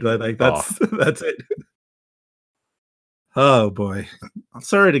cabinet, that's it. Oh boy, I'm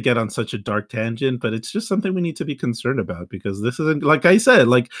sorry to get on such a dark tangent, but it's just something we need to be concerned about, because this isn't, like I said,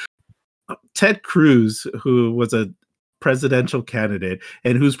 like Ted Cruz, who was a presidential candidate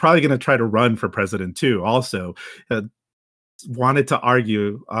and who's probably going to try to run for president too, also wanted to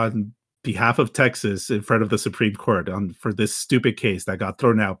argue on behalf of Texas in front of the Supreme Court for this stupid case that got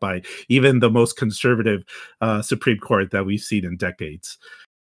thrown out by even the most conservative Supreme Court that we've seen in decades.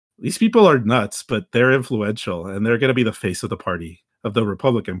 These people are nuts, but they're influential, and they're going to be the face of the party, of the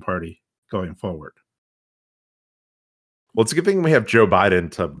Republican Party going forward. Well, it's a good thing we have Joe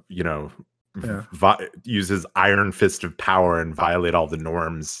Biden to, use his iron fist of power and violate all the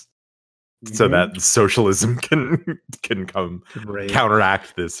norms. So that socialism can come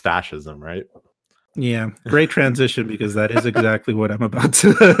counteract this fascism, right? Yeah, great transition, because that is exactly what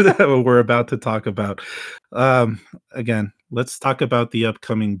we're about to talk about. Again, let's talk about the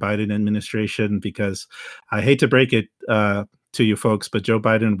upcoming Biden administration, because I hate to break it to you folks, but Joe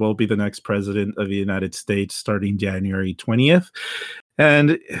Biden will be the next president of the United States starting January 20th.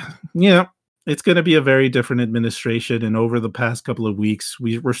 And, it's going to be a very different administration. And over the past couple of weeks,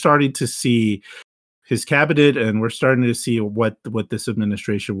 we're starting to see his cabinet, and we're starting to see what this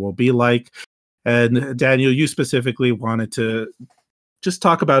administration will be like. And Daniel, you specifically wanted to just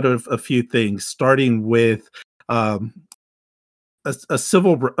talk about a few things, starting with a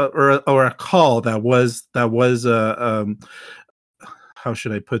civil or a call that was how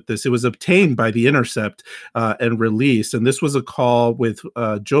should I put this? It was obtained by The Intercept and released. And this was a call with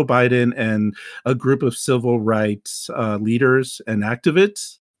Joe Biden and a group of civil rights leaders and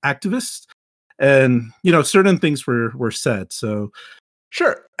activists. And, certain things were said. So,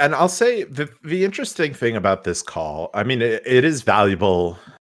 sure. And I'll say the interesting thing about this call, I mean, it is valuable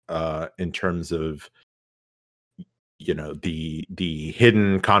in terms of, the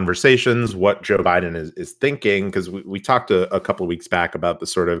hidden conversations, what Joe Biden is thinking, because we talked a couple of weeks back about the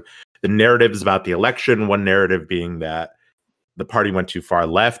sort of the narratives about the election. One narrative being that the party went too far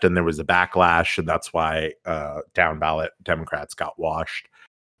left and there was a backlash, and that's why down ballot Democrats got washed.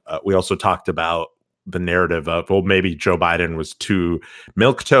 We also talked about the narrative of, well, maybe Joe Biden was too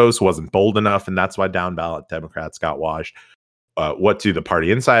milquetoast, wasn't bold enough, and that's why down ballot Democrats got washed. What do the party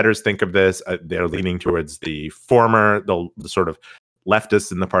insiders think of this? They're leaning towards the former. The sort of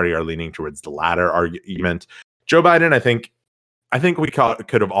leftists in the party are leaning towards the latter argument. Joe Biden, I think we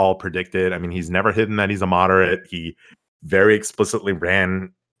could have all predicted. I mean, he's never hidden that he's a moderate. He very explicitly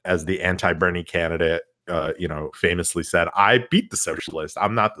ran as the anti-Bernie candidate famously said, "I beat the socialist.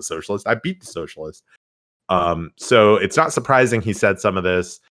 I'm not the socialist. I beat the socialist." So it's not surprising he said some of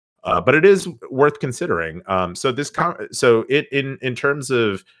this, but it is worth considering. In terms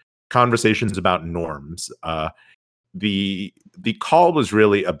of conversations about norms, the call was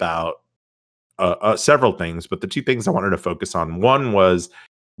really about several things, but the two things I wanted to focus on, one was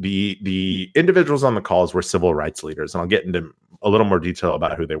the individuals on the calls were civil rights leaders, and I'll get into a little more detail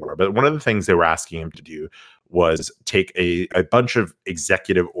about who they were. But one of the things they were asking him to do was take a bunch of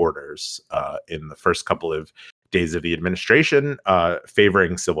executive orders in the first couple of days of the administration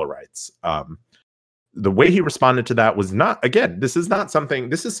favoring civil rights. The way he responded to that was not, again, this is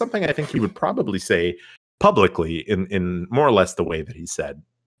something I think he would probably say publicly in more or less the way that he said.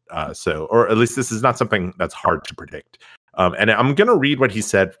 Or at least this is not something that's hard to predict. And I'm going to read what he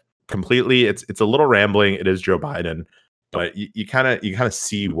said completely. It's a little rambling. It is Joe Biden, but you kind of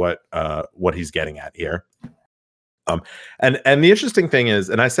see what he's getting at here. And the interesting thing is,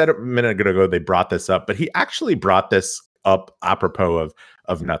 and I said a minute ago they brought this up, but he actually brought this up apropos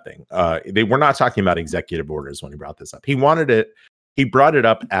of nothing. They were not talking about executive orders when he brought this up. He brought it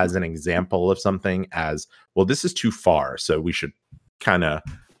up as an example of something, as well, this is too far, so we can't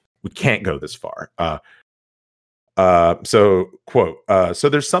go this far. So quote, so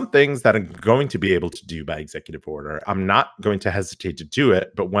there's some things that I'm going to be able to do by executive order. I'm not going to hesitate to do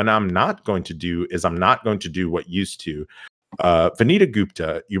it, but when I'm not going to do what used to. Vanita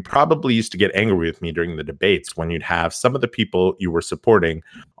Gupta, you probably used to get angry with me during the debates when you'd have some of the people you were supporting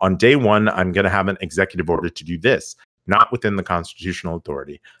on day one, I'm going to have an executive order to do this, not within the constitutional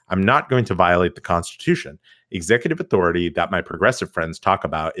authority. I'm not going to violate the Constitution. Executive authority that my progressive friends talk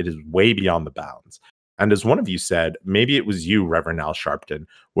about, it is way beyond the bounds. And as one of you said, maybe it was you, Reverend Al Sharpton,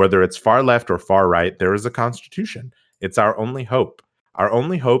 whether it's far left or far right, there is a Constitution. It's our only hope. Our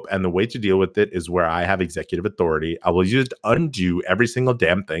only hope, and the way to deal with it is where I have executive authority. I will use it to undo every single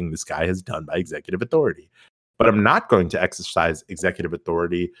damn thing this guy has done by executive authority. But I'm not going to exercise executive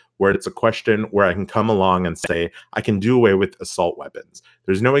authority where it's a question where I can come along and say, I can do away with assault weapons.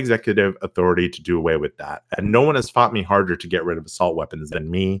 There's no executive authority to do away with that. And no one has fought me harder to get rid of assault weapons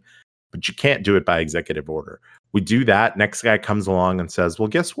than me. But you can't do it by executive order. We do that. Next guy comes along and says, well,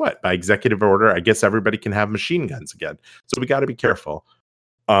 guess what? By executive order, I guess everybody can have machine guns again. So we got to be careful.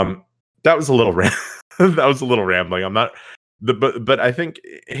 That was a little rambling. I'm not, but I think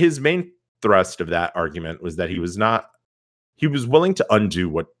his main thrust of that argument was that he was willing to undo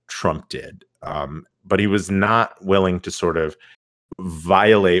what Trump did. But he was not willing to sort of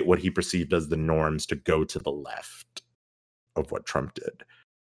violate what he perceived as the norms to go to the left of what Trump did.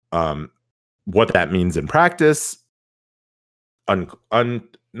 What that means in practice,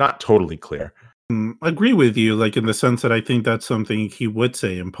 not totally clear. Agree with you, like in the sense that I think that's something he would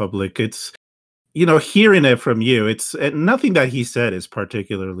say in public. It's, hearing it from you, it's nothing that he said is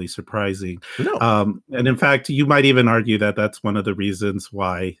particularly surprising. No. And in fact, you might even argue that that's one of the reasons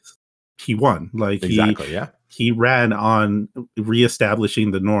why he won. Like exactly, yeah. He ran on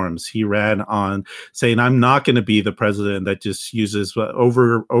reestablishing the norms. He ran on saying, I'm not going to be the president that just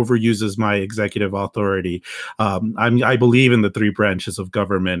overuses my executive authority. I believe in the three branches of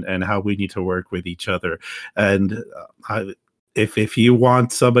government and how we need to work with each other. And if you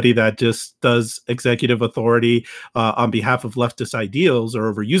want somebody that just does executive authority on behalf of leftist ideals,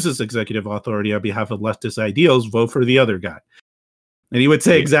 or overuses executive authority on behalf of leftist ideals, vote for the other guy. And he would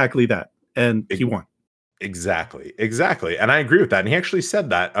say exactly that. And he won. Exactly. And I agree with that. And he actually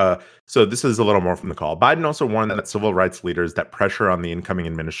said that. So this is a little more from the call. Biden also warned that civil rights leaders that pressure on the incoming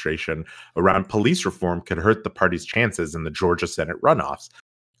administration around police reform could hurt the party's chances in the Georgia Senate runoffs,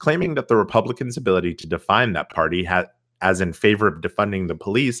 claiming that the Republicans' ability to define that party as in favor of defunding the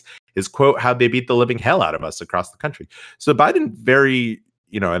police is, quote, how they beat the living hell out of us across the country. So Biden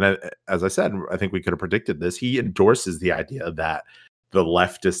and as I said, I think we could have predicted this. He endorses the idea that the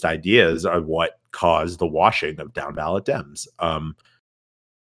leftist ideas are what caused the washing of down ballot Dems.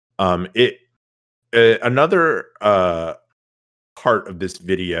 Another part of this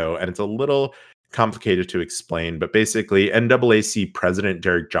video, and it's a little complicated to explain, but basically NAAC President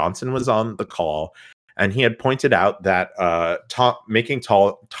Derek Johnson was on the call, and he had pointed out that Tom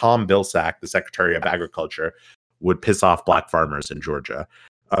Vilsack, the Secretary of Agriculture, would piss off black farmers in Georgia.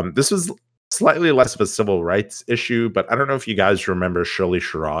 This was slightly less of a civil rights issue, but I don't know if you guys remember Shirley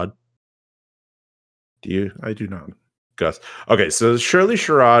Sherrod. Do you? I do not. Gus. Okay, so Shirley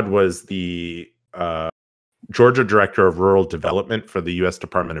Sherrod was the Georgia Director of Rural Development for the U.S.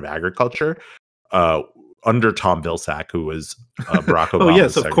 Department of Agriculture under Tom Vilsack, who was Barack Obama. Oh,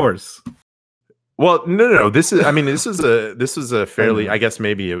 yes, of course. Well, no. This is a fairly, I guess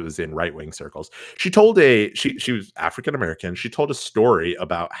maybe it was in right wing circles. She was African American. She told a story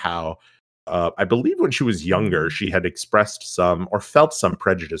about how, I believe when she was younger, she had expressed some or felt some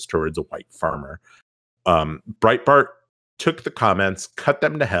prejudice towards a white farmer. Breitbart took the comments, cut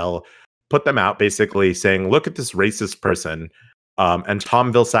them to hell, put them out, basically saying, "Look at this racist person." And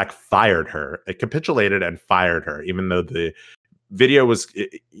Tom Vilsack fired her. It capitulated and fired her, even though the video was,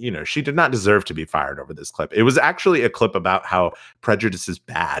 she did not deserve to be fired over this clip. It was actually a clip about how prejudice is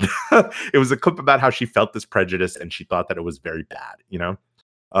bad. It was a clip about how she felt this prejudice and she thought that it was very bad,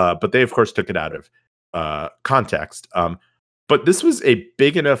 but they of course took it out of context. But this was a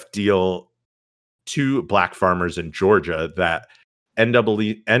big enough deal to black farmers in Georgia that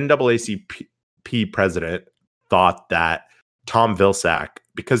NAACP president thought that Tom Vilsack,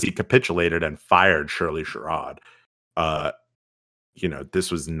 because he capitulated and fired Shirley Sherrod, this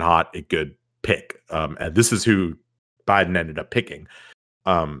was not a good pick. And this is who Biden ended up picking.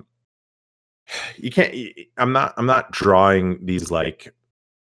 I'm not drawing these like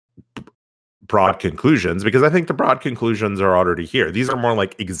broad conclusions because I think the broad conclusions are already here. These are more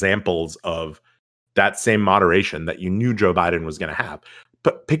like examples of that same moderation that you knew Joe Biden was going to have.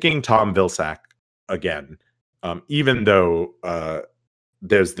 But picking Tom Vilsack again, even though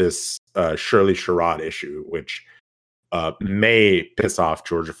there's this Shirley Sherrod issue, which may piss off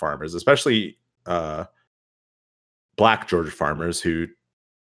Georgia farmers, especially black Georgia farmers who,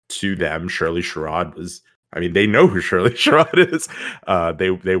 to them, Shirley Sherrod was, they know who Shirley Sherrod is.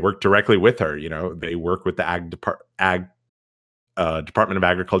 They work directly with her. They work with the Department of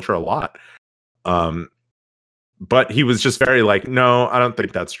Agriculture a lot. But he was just very like, no, I don't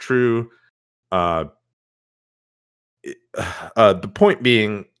think that's true. The point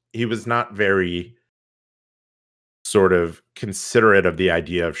being, he was not very sort of considerate of the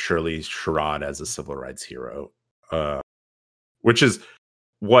idea of Shirley Sherrod as a civil rights hero, which is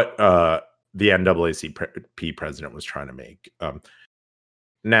what the NAACP president was trying to make.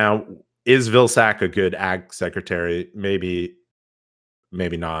 Now, is Vilsack a good ag secretary? Maybe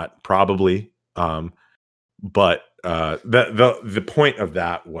not. Probably. But the point of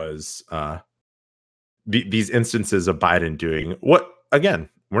that was these instances of Biden doing what, again,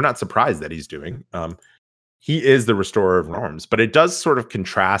 we're not surprised that he's doing. He is the restorer of norms, but it does sort of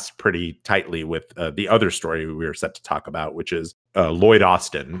contrast pretty tightly with the other story we were set to talk about, which is Lloyd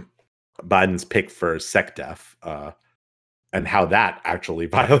Austin, Biden's pick for SecDef, and how that actually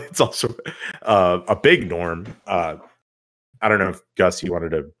violates also a big norm. I don't know if, Gus, you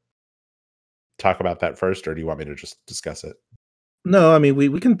wanted to talk about that first, or do you want me to just discuss it? No,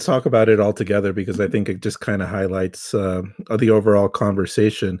 we can talk about it all together because I think it just kind of highlights the overall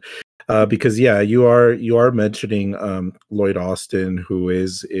conversation. Because you are mentioning Lloyd Austin, who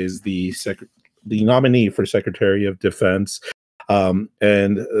is the nominee for Secretary of Defense, and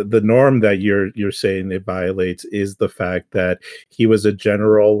the norm that you're saying it violates is the fact that he was a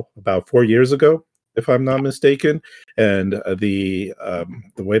general about 4 years ago, if I'm not mistaken, and the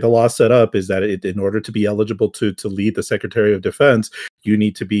way the law is set up is that in order to be eligible to lead the Secretary of Defense, you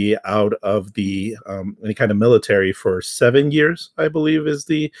need to be out of the any kind of military for 7 years, I believe is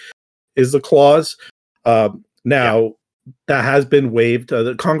the clause. Now that has been waived.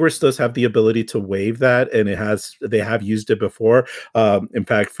 The Congress does have the ability to waive that, and they have used it before. In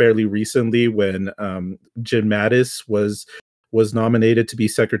fact, fairly recently, when Jim Mattis was nominated to be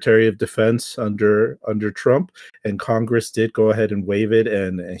Secretary of Defense under Trump, and Congress did go ahead and waive it,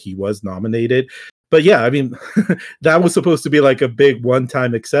 and he was nominated. But yeah, that was supposed to be like a big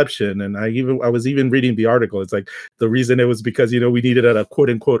one-time exception. And I was even reading the article. It's like the reason it was because, we needed a quote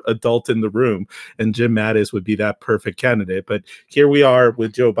unquote adult in the room, and Jim Mattis would be that perfect candidate. But here we are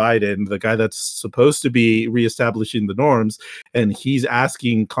with Joe Biden, the guy that's supposed to be reestablishing the norms, and he's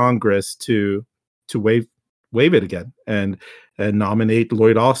asking Congress to waive it again and nominate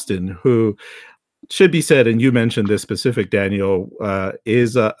Lloyd Austin, who, should be said, and you mentioned this specific, Daniel,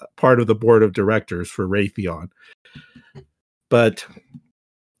 is a part of the board of directors for Raytheon. But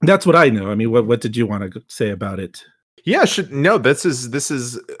that's what I know. What did you want to say about it? Yeah, this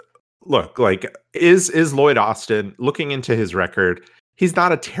is look, like, is Lloyd Austin, looking into his record, he's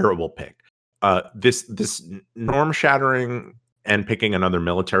not a terrible pick. This norm shattering and picking another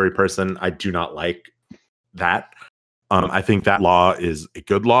military person, I do not like that. I think that law is a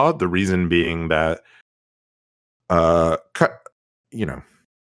good law. The reason being that,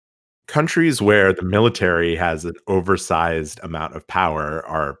 countries where the military has an oversized amount of power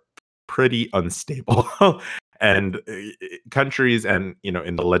are pretty unstable. and countries and,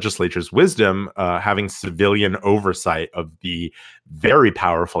 in the legislature's wisdom, having civilian oversight of the very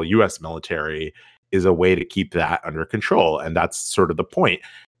powerful US military is a way to keep that under control. And that's sort of the point.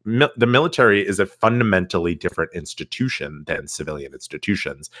 The military is a fundamentally different institution than civilian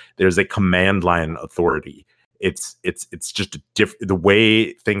institutions. There's a command line authority. It's just the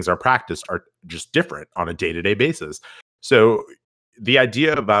way things are practiced are just different on a day-to-day basis. So the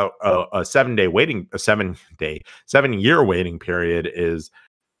idea about a 7-year waiting period is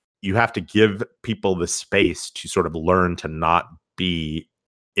you have to give people the space to sort of learn to not be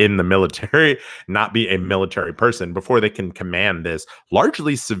in the military, not be a military person before they can command this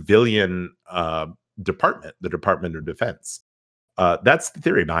largely civilian department, the Department of Defense. That's the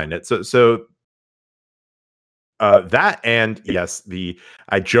theory behind it. So that, and yes,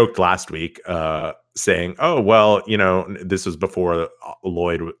 I joked last week saying, oh, well, this was before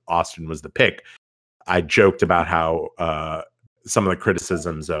Lloyd Austin was the pick. I joked about how some of the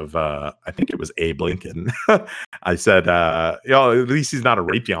criticisms of, I think it was Abe Lincoln. I said, at least he's not a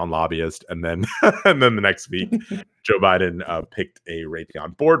Raytheon lobbyist. And then, the next week, Joe Biden picked a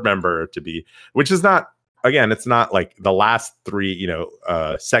Raytheon board member to be, which is not, again, it's not like the last three,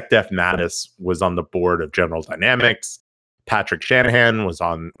 SecDef Mattis was on the board of General Dynamics. Patrick Shanahan was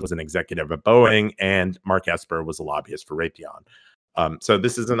an executive at Boeing, and Mark Esper was a lobbyist for Raytheon. So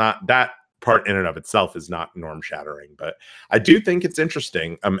this is not, that part in and of itself is not norm shattering, but I do think it's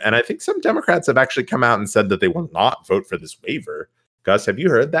interesting. And I think some Democrats have actually come out and said that they will not vote for this waiver. Gus, have you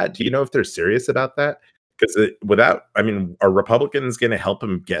heard that? Do you know if they're serious about that? Because are Republicans going to help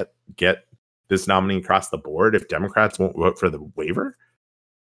him get this nominee across the board if Democrats won't vote for the waiver?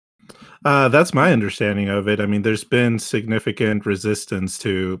 That's my understanding of it. I mean, there's been significant resistance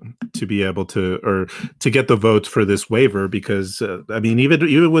to be able to, or to get the votes for this waiver, because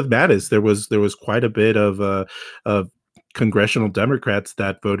even with Mattis, there was quite a bit of congressional Democrats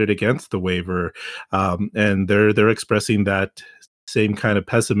that voted against the waiver, and they're expressing that same kind of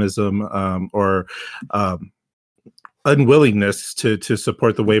pessimism or unwillingness to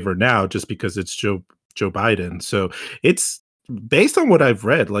support the waiver now, just because it's Joe Biden. So it's, based on what I've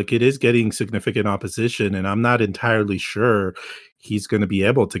read, like, it is getting significant opposition, and I'm not entirely sure he's going to be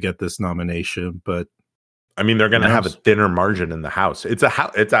able to get this nomination. But I mean, they're going to have a thinner margin in the House. That's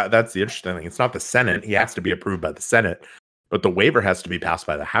the interesting thing. It's not the Senate. He has to be approved by the Senate, but the waiver has to be passed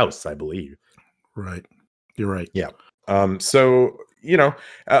by the House, I believe. Right. You're right. Yeah. So,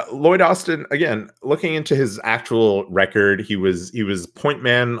 Lloyd Austin, again, looking into his actual record, he was point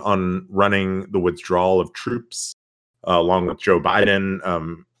man on running the withdrawal of troops along with Joe Biden.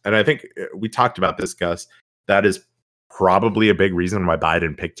 And I think we talked about this, Gus. That is probably a big reason why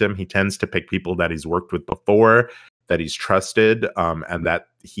Biden picked him. He tends to pick people that he's worked with before, that he's trusted, and that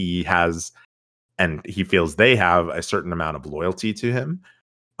he has, and he feels they have a certain amount of loyalty to him.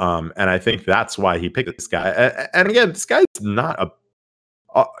 And I think that's why he picked this guy. And again, this guy's not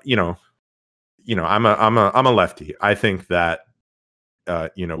I'm a lefty. I think that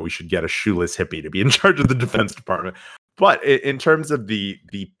we should get a shoeless hippie to be in charge of the Defense Department. But in terms of the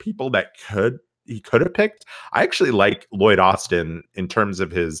people that he could have picked, I actually like Lloyd Austin in terms of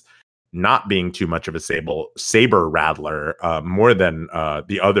his not being too much of a saber rattler, more than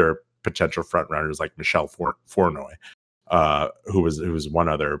the other potential frontrunners like Michelle Flournoy, who was one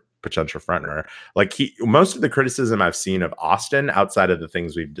other potential frontrunner. Like, most of the criticism I've seen of Austin, outside of the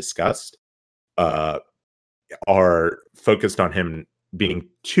things we've discussed, are focused on him being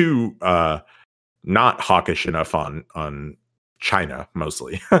too not hawkish enough on China,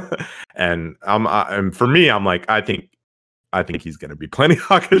 mostly. And for me, I'm like, I think he's going to be plenty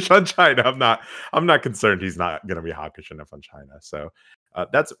hawkish on China. I'm not concerned he's not going to be hawkish enough on China. So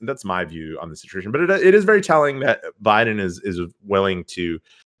that's my view on the situation. But it is very telling that Biden is willing to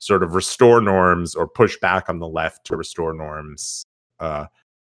sort of restore norms, or push back on the left to restore norms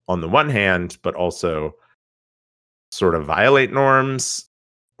on the one hand, but also sort of violate norms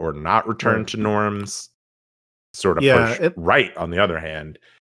or not return to norms, sort of push right on the other hand.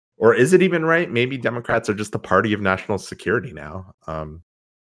 Or is it even right? Maybe Democrats are just the party of national security now.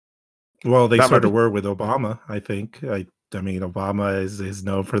 Well, they sort of were with Obama, I think. I mean, Obama is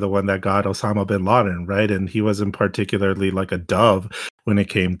known for the one that got Osama bin Laden, right? And he wasn't particularly like a dove when it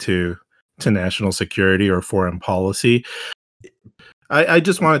came to national security or foreign policy. I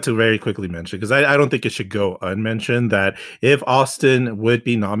just wanted to very quickly mention, because I don't think it should go unmentioned, that if Austin would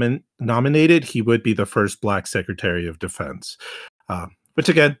be nominated, he would be the first Black Secretary of Defense, which,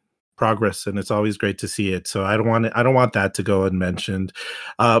 again, progress, and it's always great to see it. So I don't want that to go unmentioned.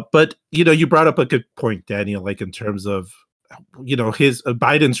 But you brought up a good point, Daniel, like in terms of his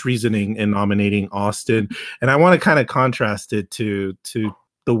Biden's reasoning in nominating Austin, and I want to kind of contrast it to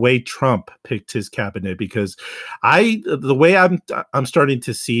the way Trump picked his cabinet, because the way I'm starting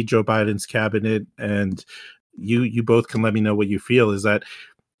to see Joe Biden's cabinet, and you both can let me know what you feel, is that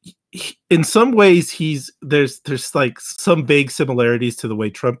in some ways there's like some vague similarities to the way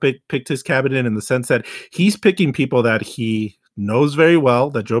Trump picked his cabinet, in the sense that he's picking people that he knows very well,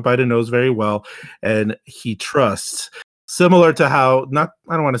 that Joe Biden knows very well, and he trusts. Similar to how,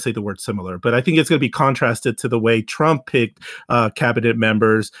 I don't want to say the word similar, but I think it's going to be contrasted to the way Trump picked cabinet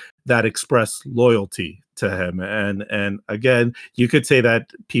members that express loyalty to him. And again, you could say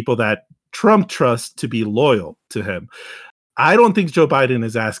that people that Trump trusts to be loyal to him. I don't think Joe Biden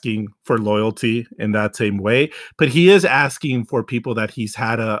is asking for loyalty in that same way, but he is asking for people that he's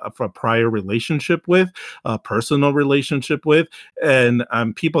had a prior relationship with, a personal relationship with, and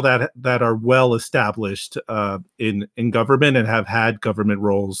people that are well established in government and have had government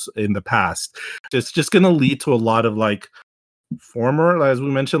roles in the past. It's just going to lead to a lot of like former, as we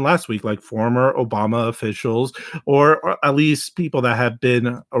mentioned last week, like former Obama officials, or at least people that have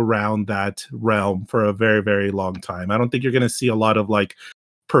been around that realm for a very, very long time. I don't think you're going to see a lot of like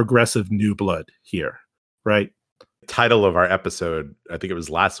progressive new blood here, right? Title of our episode, I think it was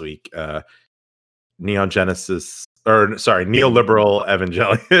last week, neoliberal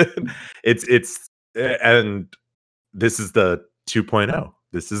evangelion. it's and this is the 2.0.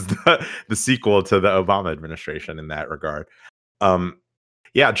 This is the sequel to the Obama administration in that regard.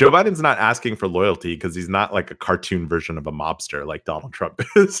 Yeah, Joe Biden's not asking for loyalty because he's not like a cartoon version of a mobster like Donald Trump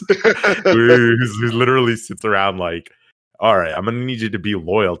is, who literally sits around like, all right, I'm going to need you to be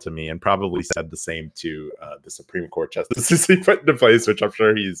loyal to me, and probably said the same to the Supreme Court justices he put into place, which I'm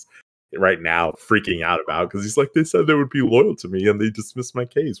sure he's right now freaking out about, because he's like, they said they would be loyal to me and they dismissed my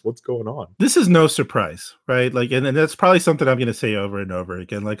case. What's going on? This is no surprise, right? Like, and that's probably something I'm going to say over and over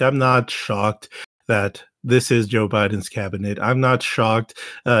again. Like, I'm not shocked that this is Joe Biden's cabinet. I'm not shocked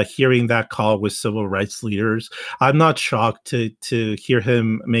hearing that call with civil rights leaders. I'm not shocked to hear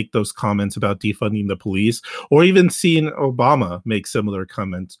him make those comments about defunding the police, or even seeing Obama make similar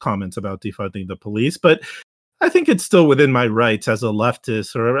comments about defunding the police. But I think it's still within my rights as a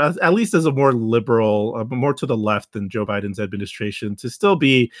leftist, or at least as a more liberal, more to the left than Joe Biden's administration, to still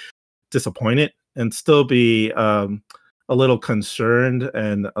be disappointed and still be a little concerned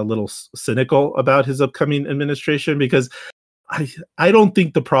and a little cynical about his upcoming administration, because I don't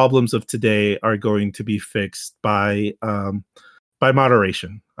think the problems of today are going to be fixed by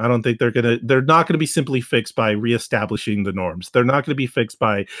moderation. I don't think they're not gonna be simply fixed by reestablishing the norms. They're not gonna be fixed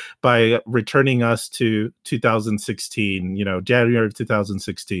by returning us to 2016, January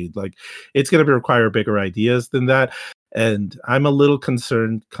 2016. Like, it's gonna require bigger ideas than that. And I'm a little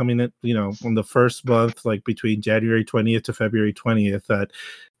concerned coming in, on the first month, like between January 20th to February 20th, that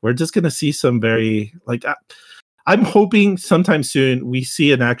we're just going to see some very, like, I'm hoping sometime soon we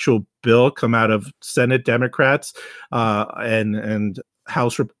see an actual bill come out of Senate Democrats and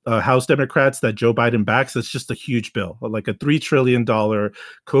House Democrats that Joe Biden backs. It's just a huge bill, like a $3 trillion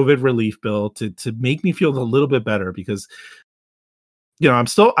COVID relief bill, to make me feel a little bit better, because I'm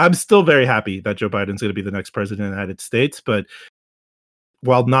still very happy that Joe Biden's going to be the next president of the United States. But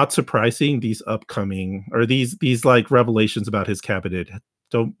while not surprising, these upcoming, or these like revelations about his cabinet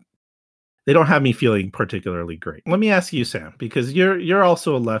don't have me feeling particularly great. Let me ask you, Sam, because you're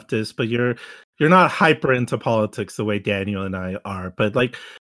also a leftist, but you're not hyper into politics the way Daniel and I are. But like,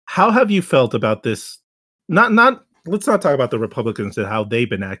 how have you felt about this? Not let's not talk about the Republicans and how they've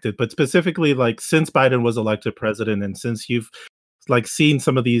been acted, but specifically, like, since Biden was elected president, and since you've like seen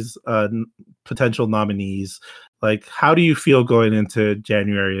some of these potential nominees, like, how do you feel going into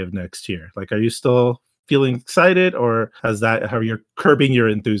January of next year? Like, are you still feeling excited, or have you curbing your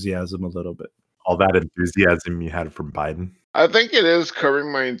enthusiasm a little bit? All that enthusiasm you had from Biden? I think it is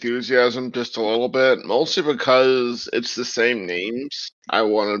curbing my enthusiasm just a little bit, mostly because it's the same names. I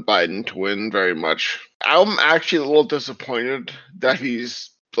wanted Biden to win very much. I'm actually a little disappointed that he's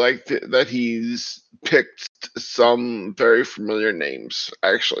picked some very familiar names.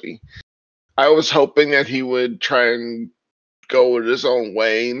 Actually, I was hoping that he would try and go with his own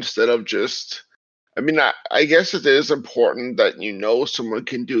way instead of just, I guess it is important that someone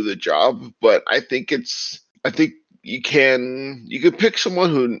can do the job, but I think you can pick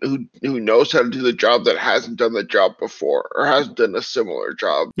someone who knows how to do the job that hasn't done the job before, or hasn't done a similar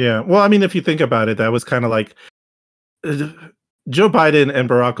job. Yeah, well, if you think about it, that was kind of like Joe Biden and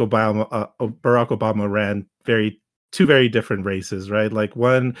Barack Obama ran two very different races, right? Like,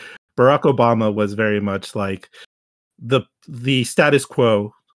 one, Barack Obama was very much like the status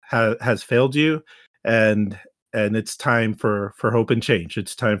quo has failed you, and and it's time for hope and change.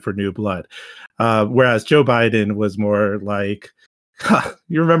 It's time for new blood. Whereas Joe Biden was more like,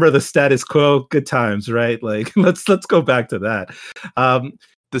 you remember the status quo, good times, right? Like let's go back to that.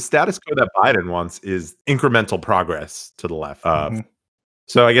 The status quo that Biden wants is incremental progress to the left. Mhm.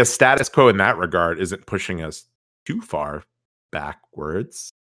 So I guess status quo in that regard isn't pushing us too far backwards.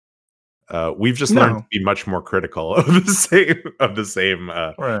 We've just learned to be much more critical of the same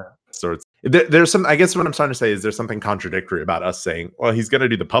Right. sorts. There's some. I guess what I'm trying to say is there's something contradictory about us saying, well, he's going to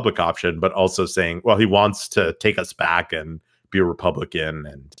do the public option, but also saying, well, he wants to take us back and be a Republican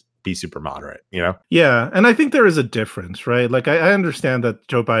and be super moderate. You know? Yeah, and I think there is a difference, right? Like I understand that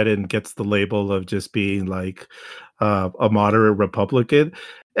Joe Biden gets the label of just being like a moderate Republican.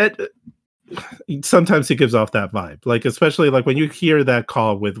 Sometimes he gives off that vibe, like especially like when you hear that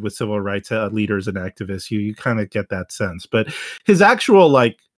call with civil rights leaders and activists, you kind of get that sense. But his actual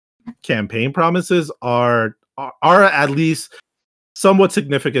like campaign promises are at least somewhat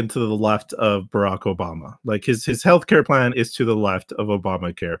significant to the left of Barack Obama. Like his healthcare plan is to the left of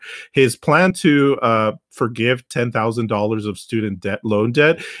Obamacare. His plan to forgive $10,000 of student loan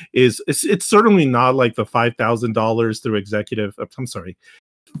debt is it's certainly not like the $5,000 through executive. I'm sorry.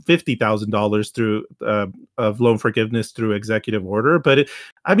 $50,000 through of loan forgiveness through executive order, but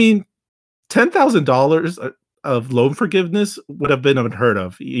I mean, $10,000 of loan forgiveness would have been unheard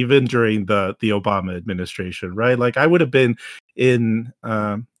of even during the Obama administration, right? Like I would have been in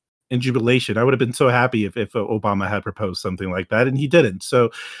jubilation. I would have been so happy if Obama had proposed something like that, and he didn't.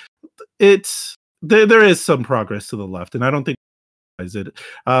 So it's there is some progress to the left, and I don't think it.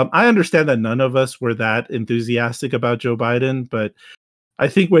 I understand that none of us were that enthusiastic about Joe Biden, but I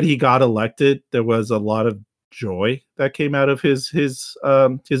think when he got elected, there was a lot of joy that came out of his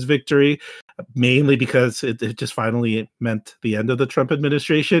victory, mainly because it just finally meant the end of the Trump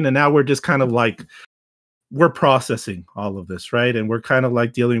administration. And now we're just kind of like, we're processing all of this, right? And we're kind of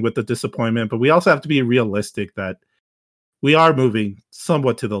like dealing with the disappointment, but we also have to be realistic that we are moving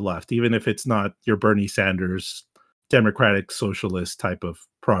somewhat to the left, even if it's not your Bernie Sanders, democratic socialist type of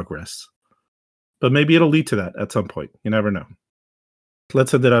progress. But maybe it'll lead to that at some point. You never know.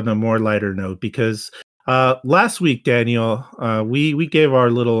 Let's end it on a more lighter note, because last week, Daniel, we gave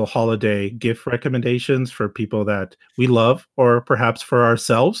our little holiday gift recommendations for people that we love, or perhaps for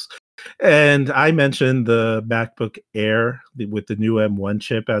ourselves. And I mentioned the MacBook Air with the new M1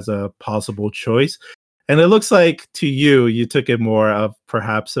 chip as a possible choice. And it looks like to you took it more of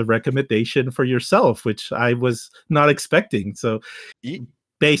perhaps a recommendation for yourself, which I was not expecting. So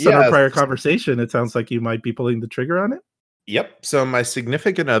based on our prior conversation, it sounds like you might be pulling the trigger on it. Yep. So my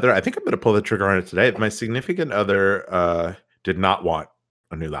significant other, I think I'm going to pull the trigger on it today. My significant other did not want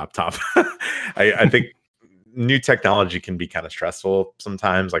a new laptop. I think new technology can be kind of stressful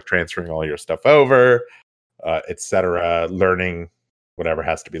sometimes, like transferring all your stuff over, etc., learning whatever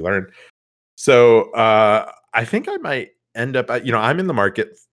has to be learned. So I think I might end up, I'm in the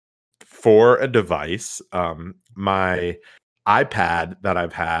market for a device. My iPad that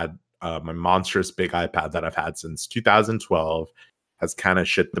I've had, my monstrous big iPad that I've had since 2012 has kind of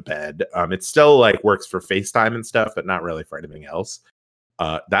shit the bed. It still like works for FaceTime and stuff, but not really for anything else.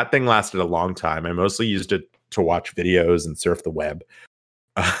 That thing lasted a long time. I mostly used it to watch videos and surf the web,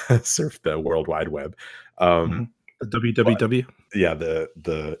 surf the World Wide Web. The www. Yeah,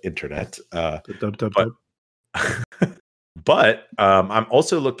 the internet. But I'm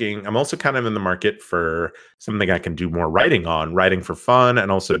also kind of in the market for something I can do more writing for fun,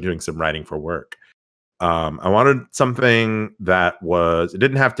 and also doing some writing for work. I wanted something that it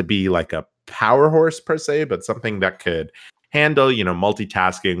didn't have to be like a power horse per se, but something that could handle,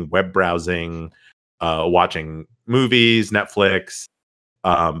 multitasking, web browsing, watching movies, Netflix,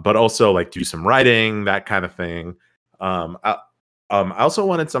 but also like do some writing, that kind of thing. I also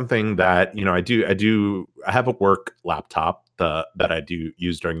wanted something that, I have a work laptop that I do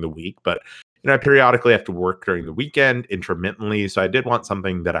use during the week, but, I periodically have to work during the weekend intermittently. So I did want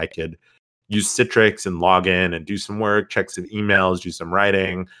something that I could use Citrix and log in and do some work, check some emails, do some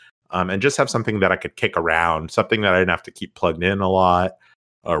writing, and just have something that I could kick around, something that I didn't have to keep plugged in a lot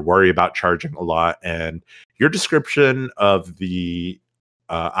or worry about charging a lot. And your description of the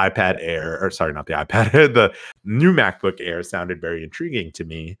iPad Air, or sorry, not the iPad, the new MacBook Air sounded very intriguing to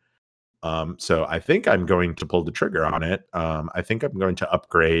me. So I think I'm going to pull the trigger on it. I think I'm going to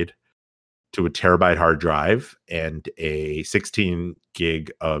upgrade to a terabyte hard drive and a 16 gig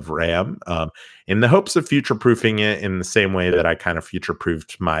of RAM, in the hopes of future-proofing it in the same way that I kind of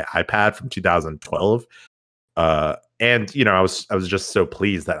future-proofed my iPad from 2012. And I was just so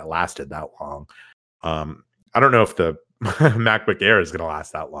pleased that it lasted that long. I don't know if the MacBook Air is going to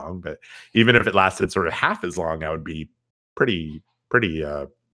last that long, but even if it lasted sort of half as long, I would be pretty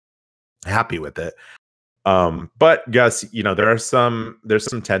happy with it. But Gus, there's some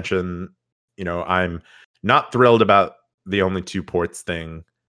tension. I'm not thrilled about the only 2 ports thing.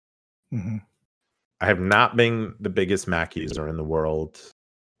 Mm-hmm. I have not been the biggest Mac user in the world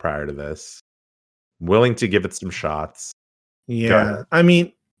prior to this. Willing to give it some shots. Yeah, I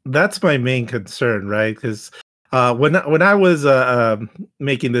mean, that's my main concern, right? Because when I was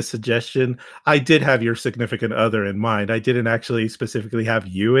making this suggestion, I did have your significant other in mind. I didn't actually specifically have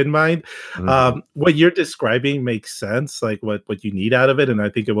you in mind. Mm-hmm. What you're describing makes sense, like what you need out of it, and I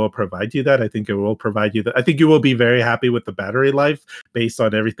think it will provide you that. I think it will provide you that. I think you will be very happy with the battery life based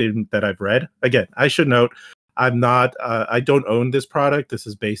on everything that I've read. Again, I should note, I'm not I don't own this product. This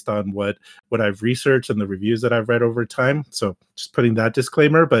is based on what I've researched and the reviews that I've read over time. So just putting that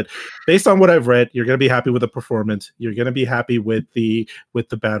disclaimer, but based on what I've read, you're going to be happy with the performance. You're going to be happy with the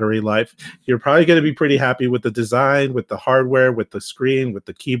battery life. You're probably going to be pretty happy with the design, with the hardware, with the screen, with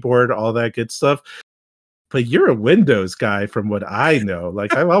the keyboard, all that good stuff. But you're a Windows guy from what I know.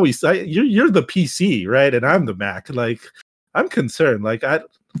 Like I've always said, you're the PC, right? And I'm the Mac. Like I'm concerned. Like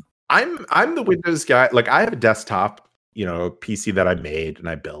I'm the Windows guy. Like I have a desktop, PC that I made and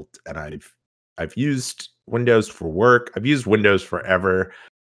I built, and I've used Windows for work. I've used Windows forever.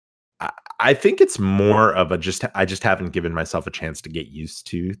 I think it's more of I just haven't given myself a chance to get used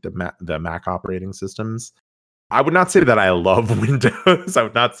to the Mac operating systems. I would not say that I love Windows. I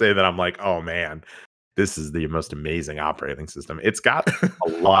would not say that I'm like, oh man, this is the most amazing operating system. It's got a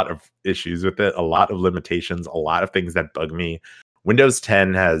lot of issues with it, a lot of limitations, a lot of things that bug me. Windows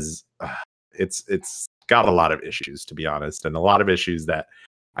 10 has it's got a lot of issues, to be honest, and a lot of issues that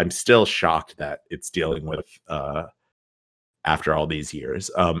I'm still shocked that it's dealing with after all these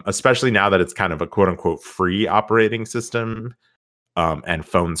years, especially now that it's kind of a quote unquote free operating system and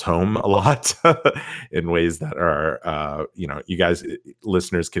phones home a lot in ways that are you guys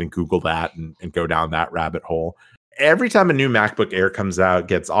listeners can Google that and go down that rabbit hole. Every time a new MacBook Air comes out,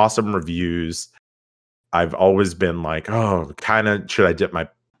 gets awesome reviews, I've always been like, oh, kind of should I dip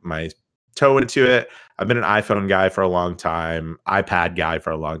my toe into it? I've been an iPhone guy for a long time, iPad guy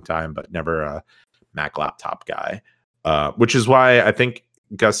for a long time, but never a Mac laptop guy. Which is why I think,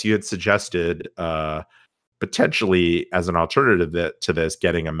 Gus, you had suggested potentially as an alternative to this,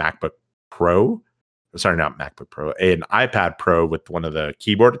 getting a MacBook Pro. Sorry, not MacBook Pro, an iPad Pro with one of the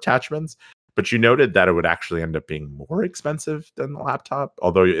keyboard attachments. But you noted that it would actually end up being more expensive than the laptop.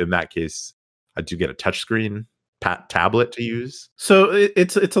 Although in that case, I do get a touchscreen tablet to use. So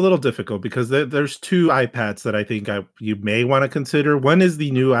it's a little difficult because there's 2 iPads that I think you may want to consider. One is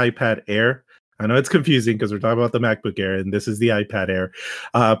the new iPad Air. I know it's confusing because we're talking about the MacBook Air and this is the iPad Air,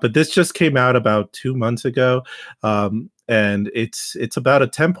 but this just came out about 2 months ago, and it's about a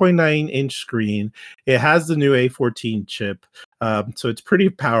 10.9-inch screen. It has the new A14 chip, so it's pretty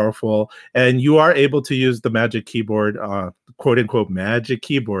powerful, and you are able to use the Magic Keyboard, quote unquote Magic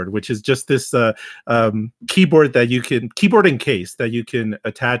Keyboard, which is just this keyboard and case that you can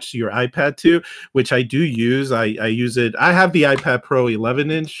attach your iPad to, which I do use. I use it. I have the iPad Pro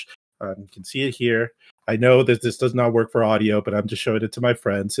 11-inch. You can see it here. I know that this does not work for audio, but I'm just showing it to my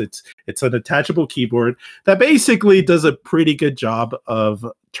friends. It's an attachable keyboard that basically does a pretty good job of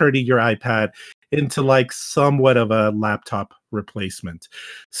turning your iPad into like somewhat of a laptop replacement.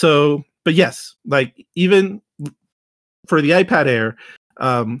 So, but yes, like even for the iPad Air,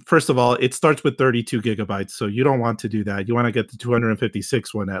 first of all, it starts with 32 gigabytes, so you don't want to do that. You want to get the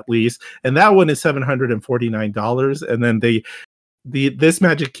 256 one at least, and that one is $749, and then this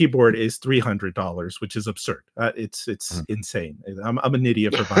Magic Keyboard is $300, which is absurd. It's insane. I'm an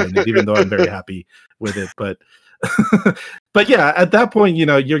idiot for buying it, even though I'm very happy with it. But but yeah, at that point,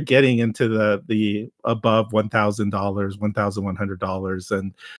 you're getting into the above $1,000, $1,100,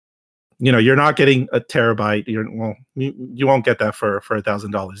 and you're not getting a terabyte. You won't get that for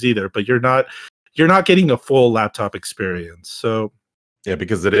 $1,000 either. But you're not getting a full laptop experience. So yeah,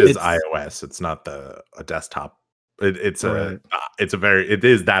 because it is iOS. It's not a desktop. It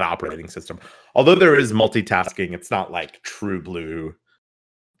is that operating system. Although there is multitasking, it's not like true blue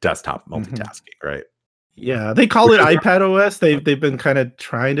desktop multitasking, right? Yeah, they call it iPad OS. They've been kind of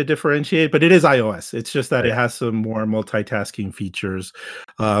trying to differentiate, but it is iOS. It's just that it has some more multitasking features,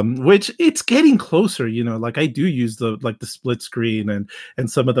 which it's getting closer. Like I do use the split screen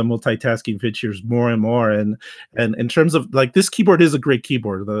and some of the multitasking features more and more. And in terms of like this keyboard is a great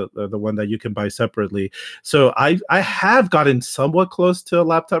keyboard, the one that you can buy separately. So I have gotten somewhat close to a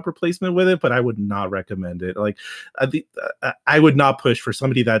laptop replacement with it, but I would not recommend it. Like I would not push for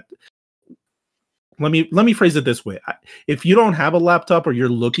somebody that let me phrase it this way. If you don't have a laptop or you're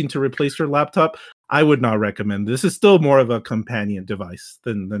looking to replace your laptop, I would not recommend. This is still more of a companion device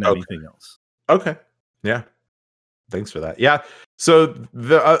than anything else. Okay. Yeah. Thanks for that. Yeah. So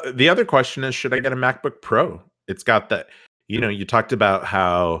the other question is, should I get a MacBook Pro? It's got that, you talked about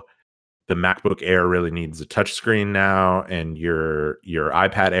how the MacBook Air really needs a touchscreen now, and your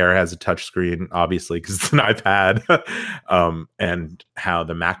iPad Air has a touchscreen, obviously, because it's an iPad. And how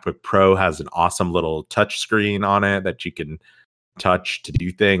the MacBook Pro has an awesome little touchscreen on it that you can touch to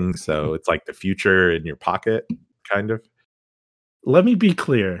do things. So it's like the future in your pocket, kind of. Let me be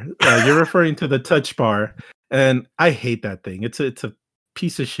clear. You're referring to the touch bar, and I hate that thing. It's a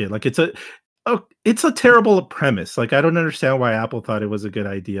piece of shit. Like it's a terrible premise. Like I don't understand why Apple thought it was a good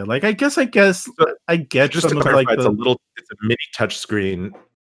idea. Like I guess I get Just some to of clarify, like it's a mini touch screen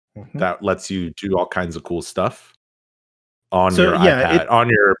Mhm. that lets you do all kinds of cool stuff on So, your yeah, iPad, on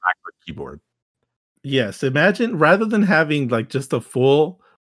your MacBook keyboard. Yes, imagine rather than having like just a full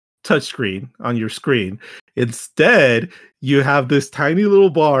touchscreen on your screen, instead you have this tiny little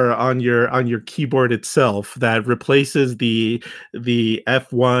bar on your keyboard itself that replaces the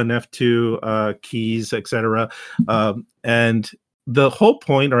F1, F2 keys, etc. And the whole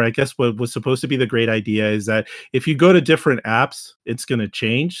point, or I guess what was supposed to be the great idea, is that if you go to different apps, it's going to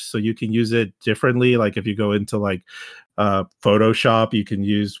change, so you can use it differently. Like if you go into like Photoshop, you can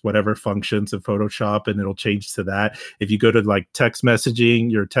use whatever functions of Photoshop and it'll change to that. If you go to like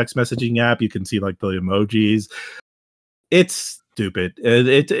your text messaging app, you can see like the emojis. It's stupid.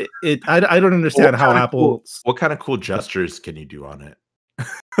 I don't understand how Apple. What kind of cool gestures can you do on it?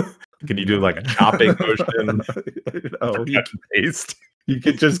 Can you do like a chopping motion? No, Paste. you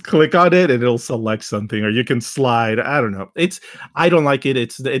can just click on it and it'll select something, or you can slide. I don't know. I don't like it.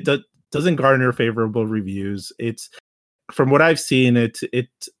 It doesn't garner favorable reviews. It's, from what I've seen, it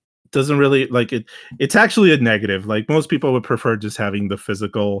doesn't really like it. It's actually a negative. Like most people would prefer just having the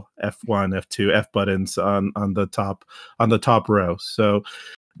physical F1, F2, F buttons on the top row. So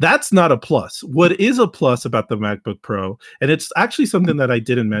that's not a plus. What is a plus about the MacBook Pro, and it's actually something that I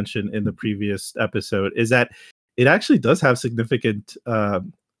didn't mention in the previous episode, is that it actually does have significant.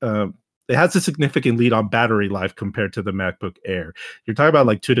 It has a significant lead on battery life compared to the MacBook Air. You're talking about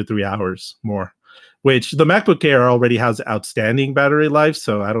like 2 to 3 hours more, which the MacBook Air already has outstanding battery life,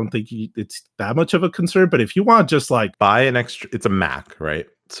 so I don't think it's that much of a concern. But if you want just like buy an extra, it's a Mac, right?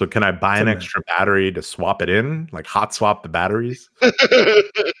 So can I buy an extra battery to swap it in, like hot swap the batteries?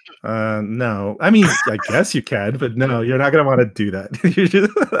 No, I mean, I guess you can, but no, you're not going to want to do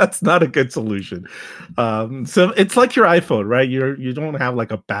that. That's not a good solution. So it's like your iPhone, right? You don't have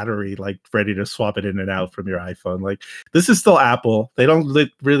like a battery like ready to swap it in and out from your iPhone. Like this is still Apple. They don't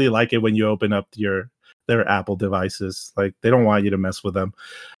really like it when you open up their Apple devices. Like they don't want you to mess with them.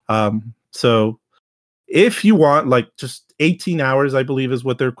 So if you want like just 18 hours, I believe is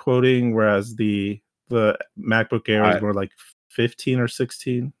what they're quoting, whereas the MacBook Air is more like 15 or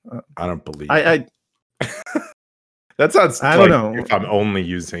 16. I don't believe I that sounds I don't know if I'm only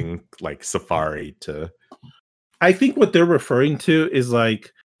using like Safari to. I think what they're referring to is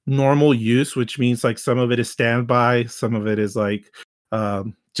like normal use, which means like some of it is standby, some of it is like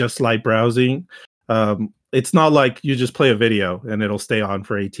just light browsing. It's not like you just play a video and it'll stay on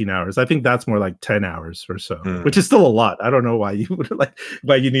for 18 hours. I think that's more like 10 hours or so, which is still a lot. I don't know why you would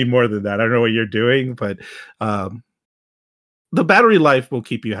why you need more than that. I don't know what you're doing, but the battery life will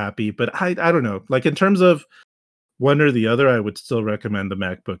keep you happy. But I don't know. Like in terms of one or the other, I would still recommend the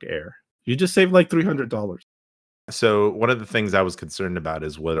MacBook Air. You just save like $300. So one of the things I was concerned about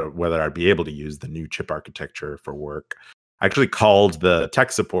is whether I'd be able to use the new chip architecture for work. I actually called the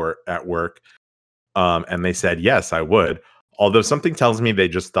tech support at work. And they said, yes, I would. Although something tells me they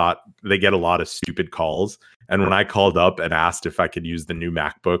just thought they get a lot of stupid calls. And when I called up and asked if I could use the new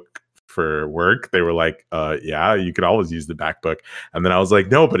MacBook for work, they were like, yeah, you could always use the MacBook. And then I was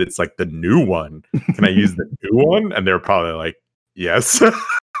like, no, but it's like the new one. Can I use the new one? And they're probably like, yes.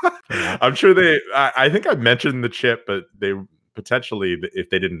 I'm sure I think I mentioned the chip, but they potentially, if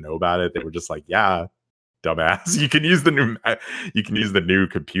they didn't know about it, they were just like, yeah, dumbass. You can use the new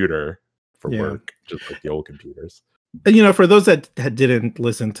computer for work, just like the old computers. And for those that didn't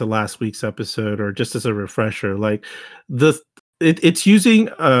listen to last week's episode, or just as a refresher, like it's using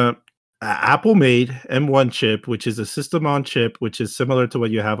Apple made M1 chip, which is a system on chip, which is similar to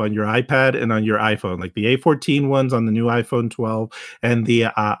what you have on your iPad and on your iPhone, like the A14 ones on the new iPhone 12 and the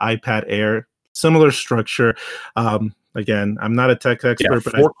iPad Air. Similar structure. Again, I'm not a tech expert,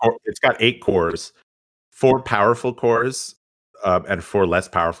 but it's got 8 cores, 4 powerful cores. And 4 less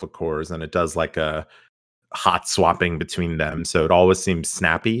powerful cores, and it does like a hot swapping between them, so it always seems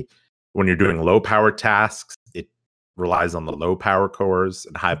snappy. when you're doing low power tasks, it relies on the low power cores,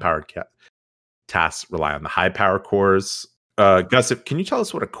 and high powered tasks rely on the high power cores. Gus, can you tell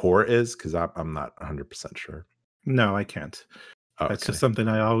us what a core is? Because I'm not 100% sure. No, I can't. Oh, That's okay. just something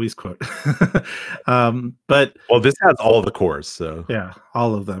I always quote. Well, this has all of the cores, so yeah,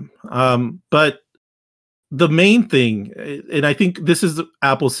 all of them. But the main thing, and I think this is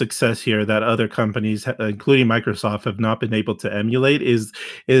Apple's success here that other companies, including Microsoft, have not been able to emulate, is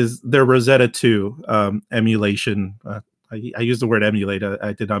their Rosetta 2 emulation. I used the word emulate.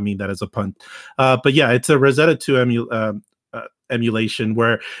 I did not mean that as a pun. But yeah, it's a Rosetta 2 emulation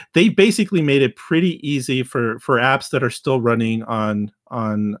where they basically made it pretty easy for apps that are still running on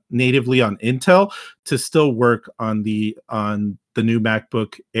natively on Intel to still work on the new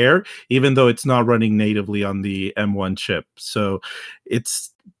MacBook Air, even though it's not running natively on the M1 chip. So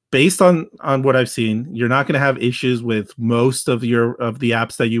it's based on what I've seen, you're not going to have issues with most of the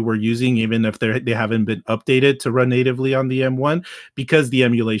apps that you were using, even if they haven't been updated to run natively on the M1, because the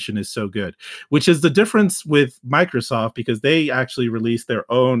emulation is so good. Which is the difference with Microsoft, because they actually released their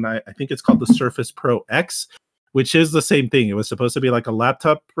own. I think it's called the Surface Pro X, which is the same thing. It was supposed to be like a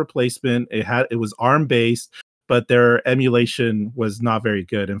laptop replacement. It was ARM based, but their emulation was not very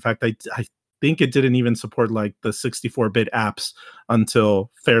good. In fact, I think it didn't even support like the 64-bit apps until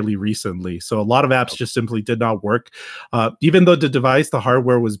fairly recently. So a lot of apps just simply did not work. Even though the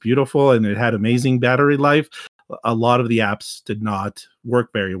hardware was beautiful and it had amazing battery life, a lot of the apps did not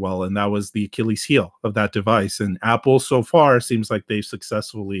work very well. And that was the Achilles heel of that device. And Apple so far seems like they've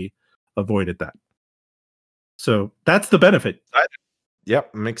successfully avoided that. So that's the benefit.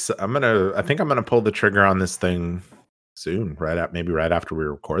 Yep, I think I'm gonna pull the trigger on this thing soon, maybe right after we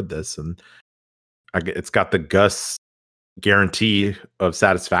record this, and it's got the Gus guarantee of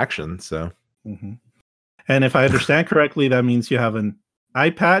satisfaction. So, and if I understand correctly, that means you have an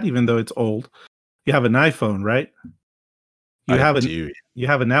iPad, even though it's old. You have an iPhone, right? You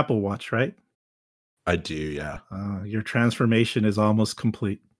have an Apple Watch, right? I do, yeah. Your transformation is almost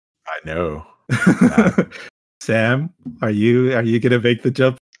complete. I know. Sam, are you gonna make the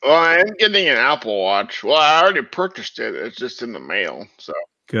jump? Well, I am getting an Apple Watch. Well, I already purchased it. It's just in the mail. So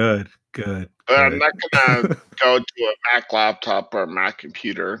good. But I'm not gonna go to a Mac laptop or a Mac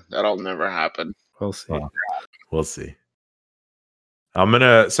computer. That'll never happen. We'll see. We'll see. I'm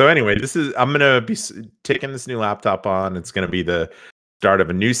gonna be taking this new laptop on. It's gonna be the start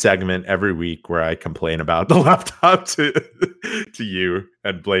of a new segment every week where I complain about the laptop to you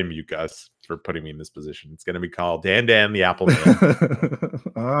and blame you, Gus, for putting me in this position. It's gonna be called Dan the Apple Man.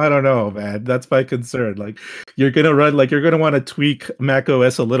 I don't know, man. That's my concern. Like you're gonna want to tweak Mac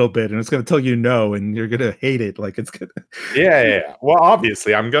OS a little bit, and it's gonna tell you no, and you're gonna hate it. Like it's gonna. Yeah. Well,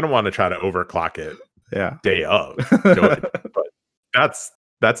 obviously, I'm gonna want to try to overclock it. Yeah. Day of. But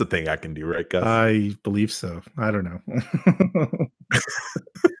that's a thing I can do, right, Gus? I believe so. I don't know.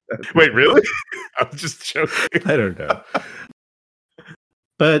 Wait, really? I'm just joking. I don't know.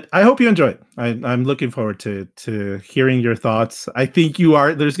 But I hope you enjoy it. I'm looking forward to hearing your thoughts. I think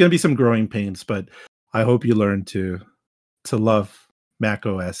there's going to be some growing pains, but I hope you learn to love Mac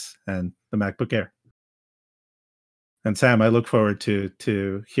OS and the MacBook Air. And Sam, I look forward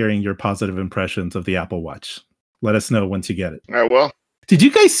to hearing your positive impressions of the Apple Watch. Let us know once you get it. I will. Did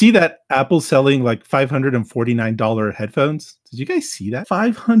you guys see that Apple's selling like $549 headphones? Did you guys see that?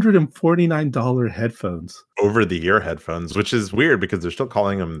 $549 headphones. Over-the-ear headphones, which is weird because they're still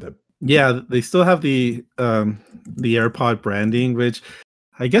calling them the... Yeah, they still have the AirPod branding, which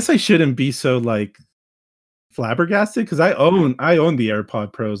I guess I shouldn't be so like flabbergasted because I own the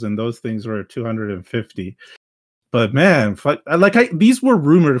AirPod Pros and those things were $250. But man, these were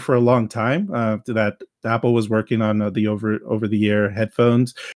rumored for a long time that Apple was working on the over-the-ear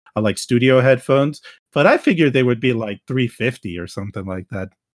headphones, like studio headphones. But I figured they would be like $350 or something like that.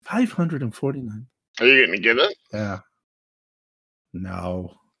 $549. Are you going to get it? Yeah.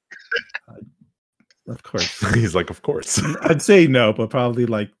 No. Of course. He's like, of course. I'd say no, but probably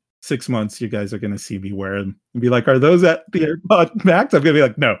like 6 months, you guys are going to see me wear them and be like, "Are those at the AirPod Max?" I'm going to be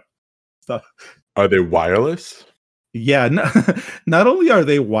like, "No." Stop. Are they wireless? Yeah, not only are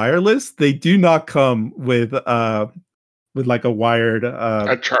they wireless, they do not come with like a wired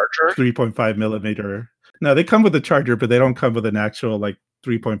a charger 3.5 millimeter. No, they come with a charger, but they don't come with an actual like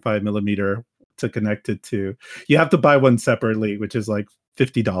 3.5 millimeter to connect it to. You have to buy one separately, which is like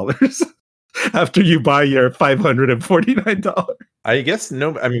 $50 after you buy your $549. I guess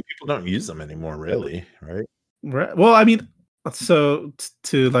people don't use them anymore, really, right? Right. Well, I mean, so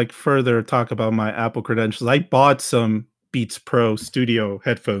to like further talk about my Apple credentials, I bought some Beats Pro studio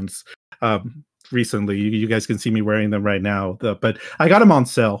headphones recently. You guys can see me wearing them right now. But I got them on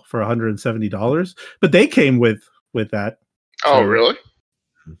sale for $170. But they came with that. Oh, So, really?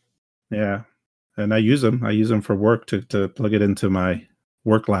 yeah. And I use them. I use them for work to plug it into my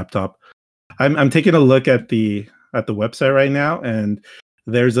work laptop. I'm taking a look at the website right now, and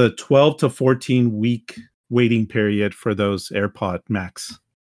there's a 12 to 14 week waiting period for those AirPod Max.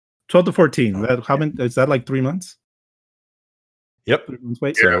 12 to 14. How many is that, like 3 months? Yep. 3 months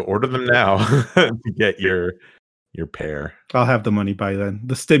wait. So order them now to get your pair. I'll have the money by then.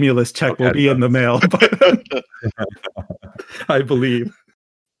 The stimulus check will Okay. be in the mail by then. I believe.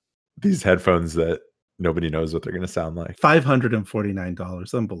 These headphones that nobody knows what they're going to sound like.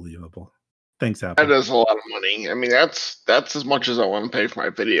 $549. Unbelievable. Thanks, Apple. That is a lot of money. I mean, that's as much as I want to pay for my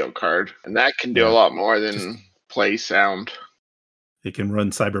video card, and that can do Yeah. a lot more than play sound. It can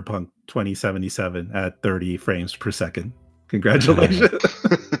run Cyberpunk 2077 at 30 frames per second. Congratulations.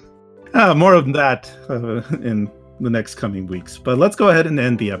 More of that in the next coming weeks. But let's go ahead and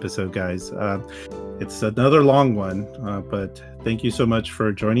end the episode, guys. It's another long one, but thank you so much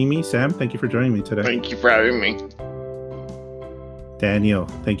for joining me. Sam, thank you for joining me today. Thank you for having me. Daniel,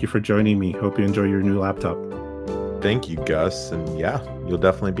 thank you for joining me. Hope you enjoy your new laptop. Thank you, Gus. And yeah, you'll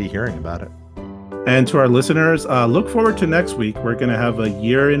definitely be hearing about it. And to our listeners, look forward to next week. We're going to have a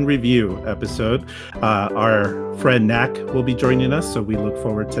year in review episode. Our friend Knack will be joining us, so we look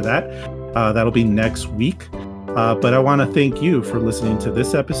forward to that. That'll be next week. But I want to thank you for listening to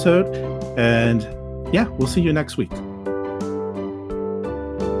this episode. And yeah, we'll see you next week.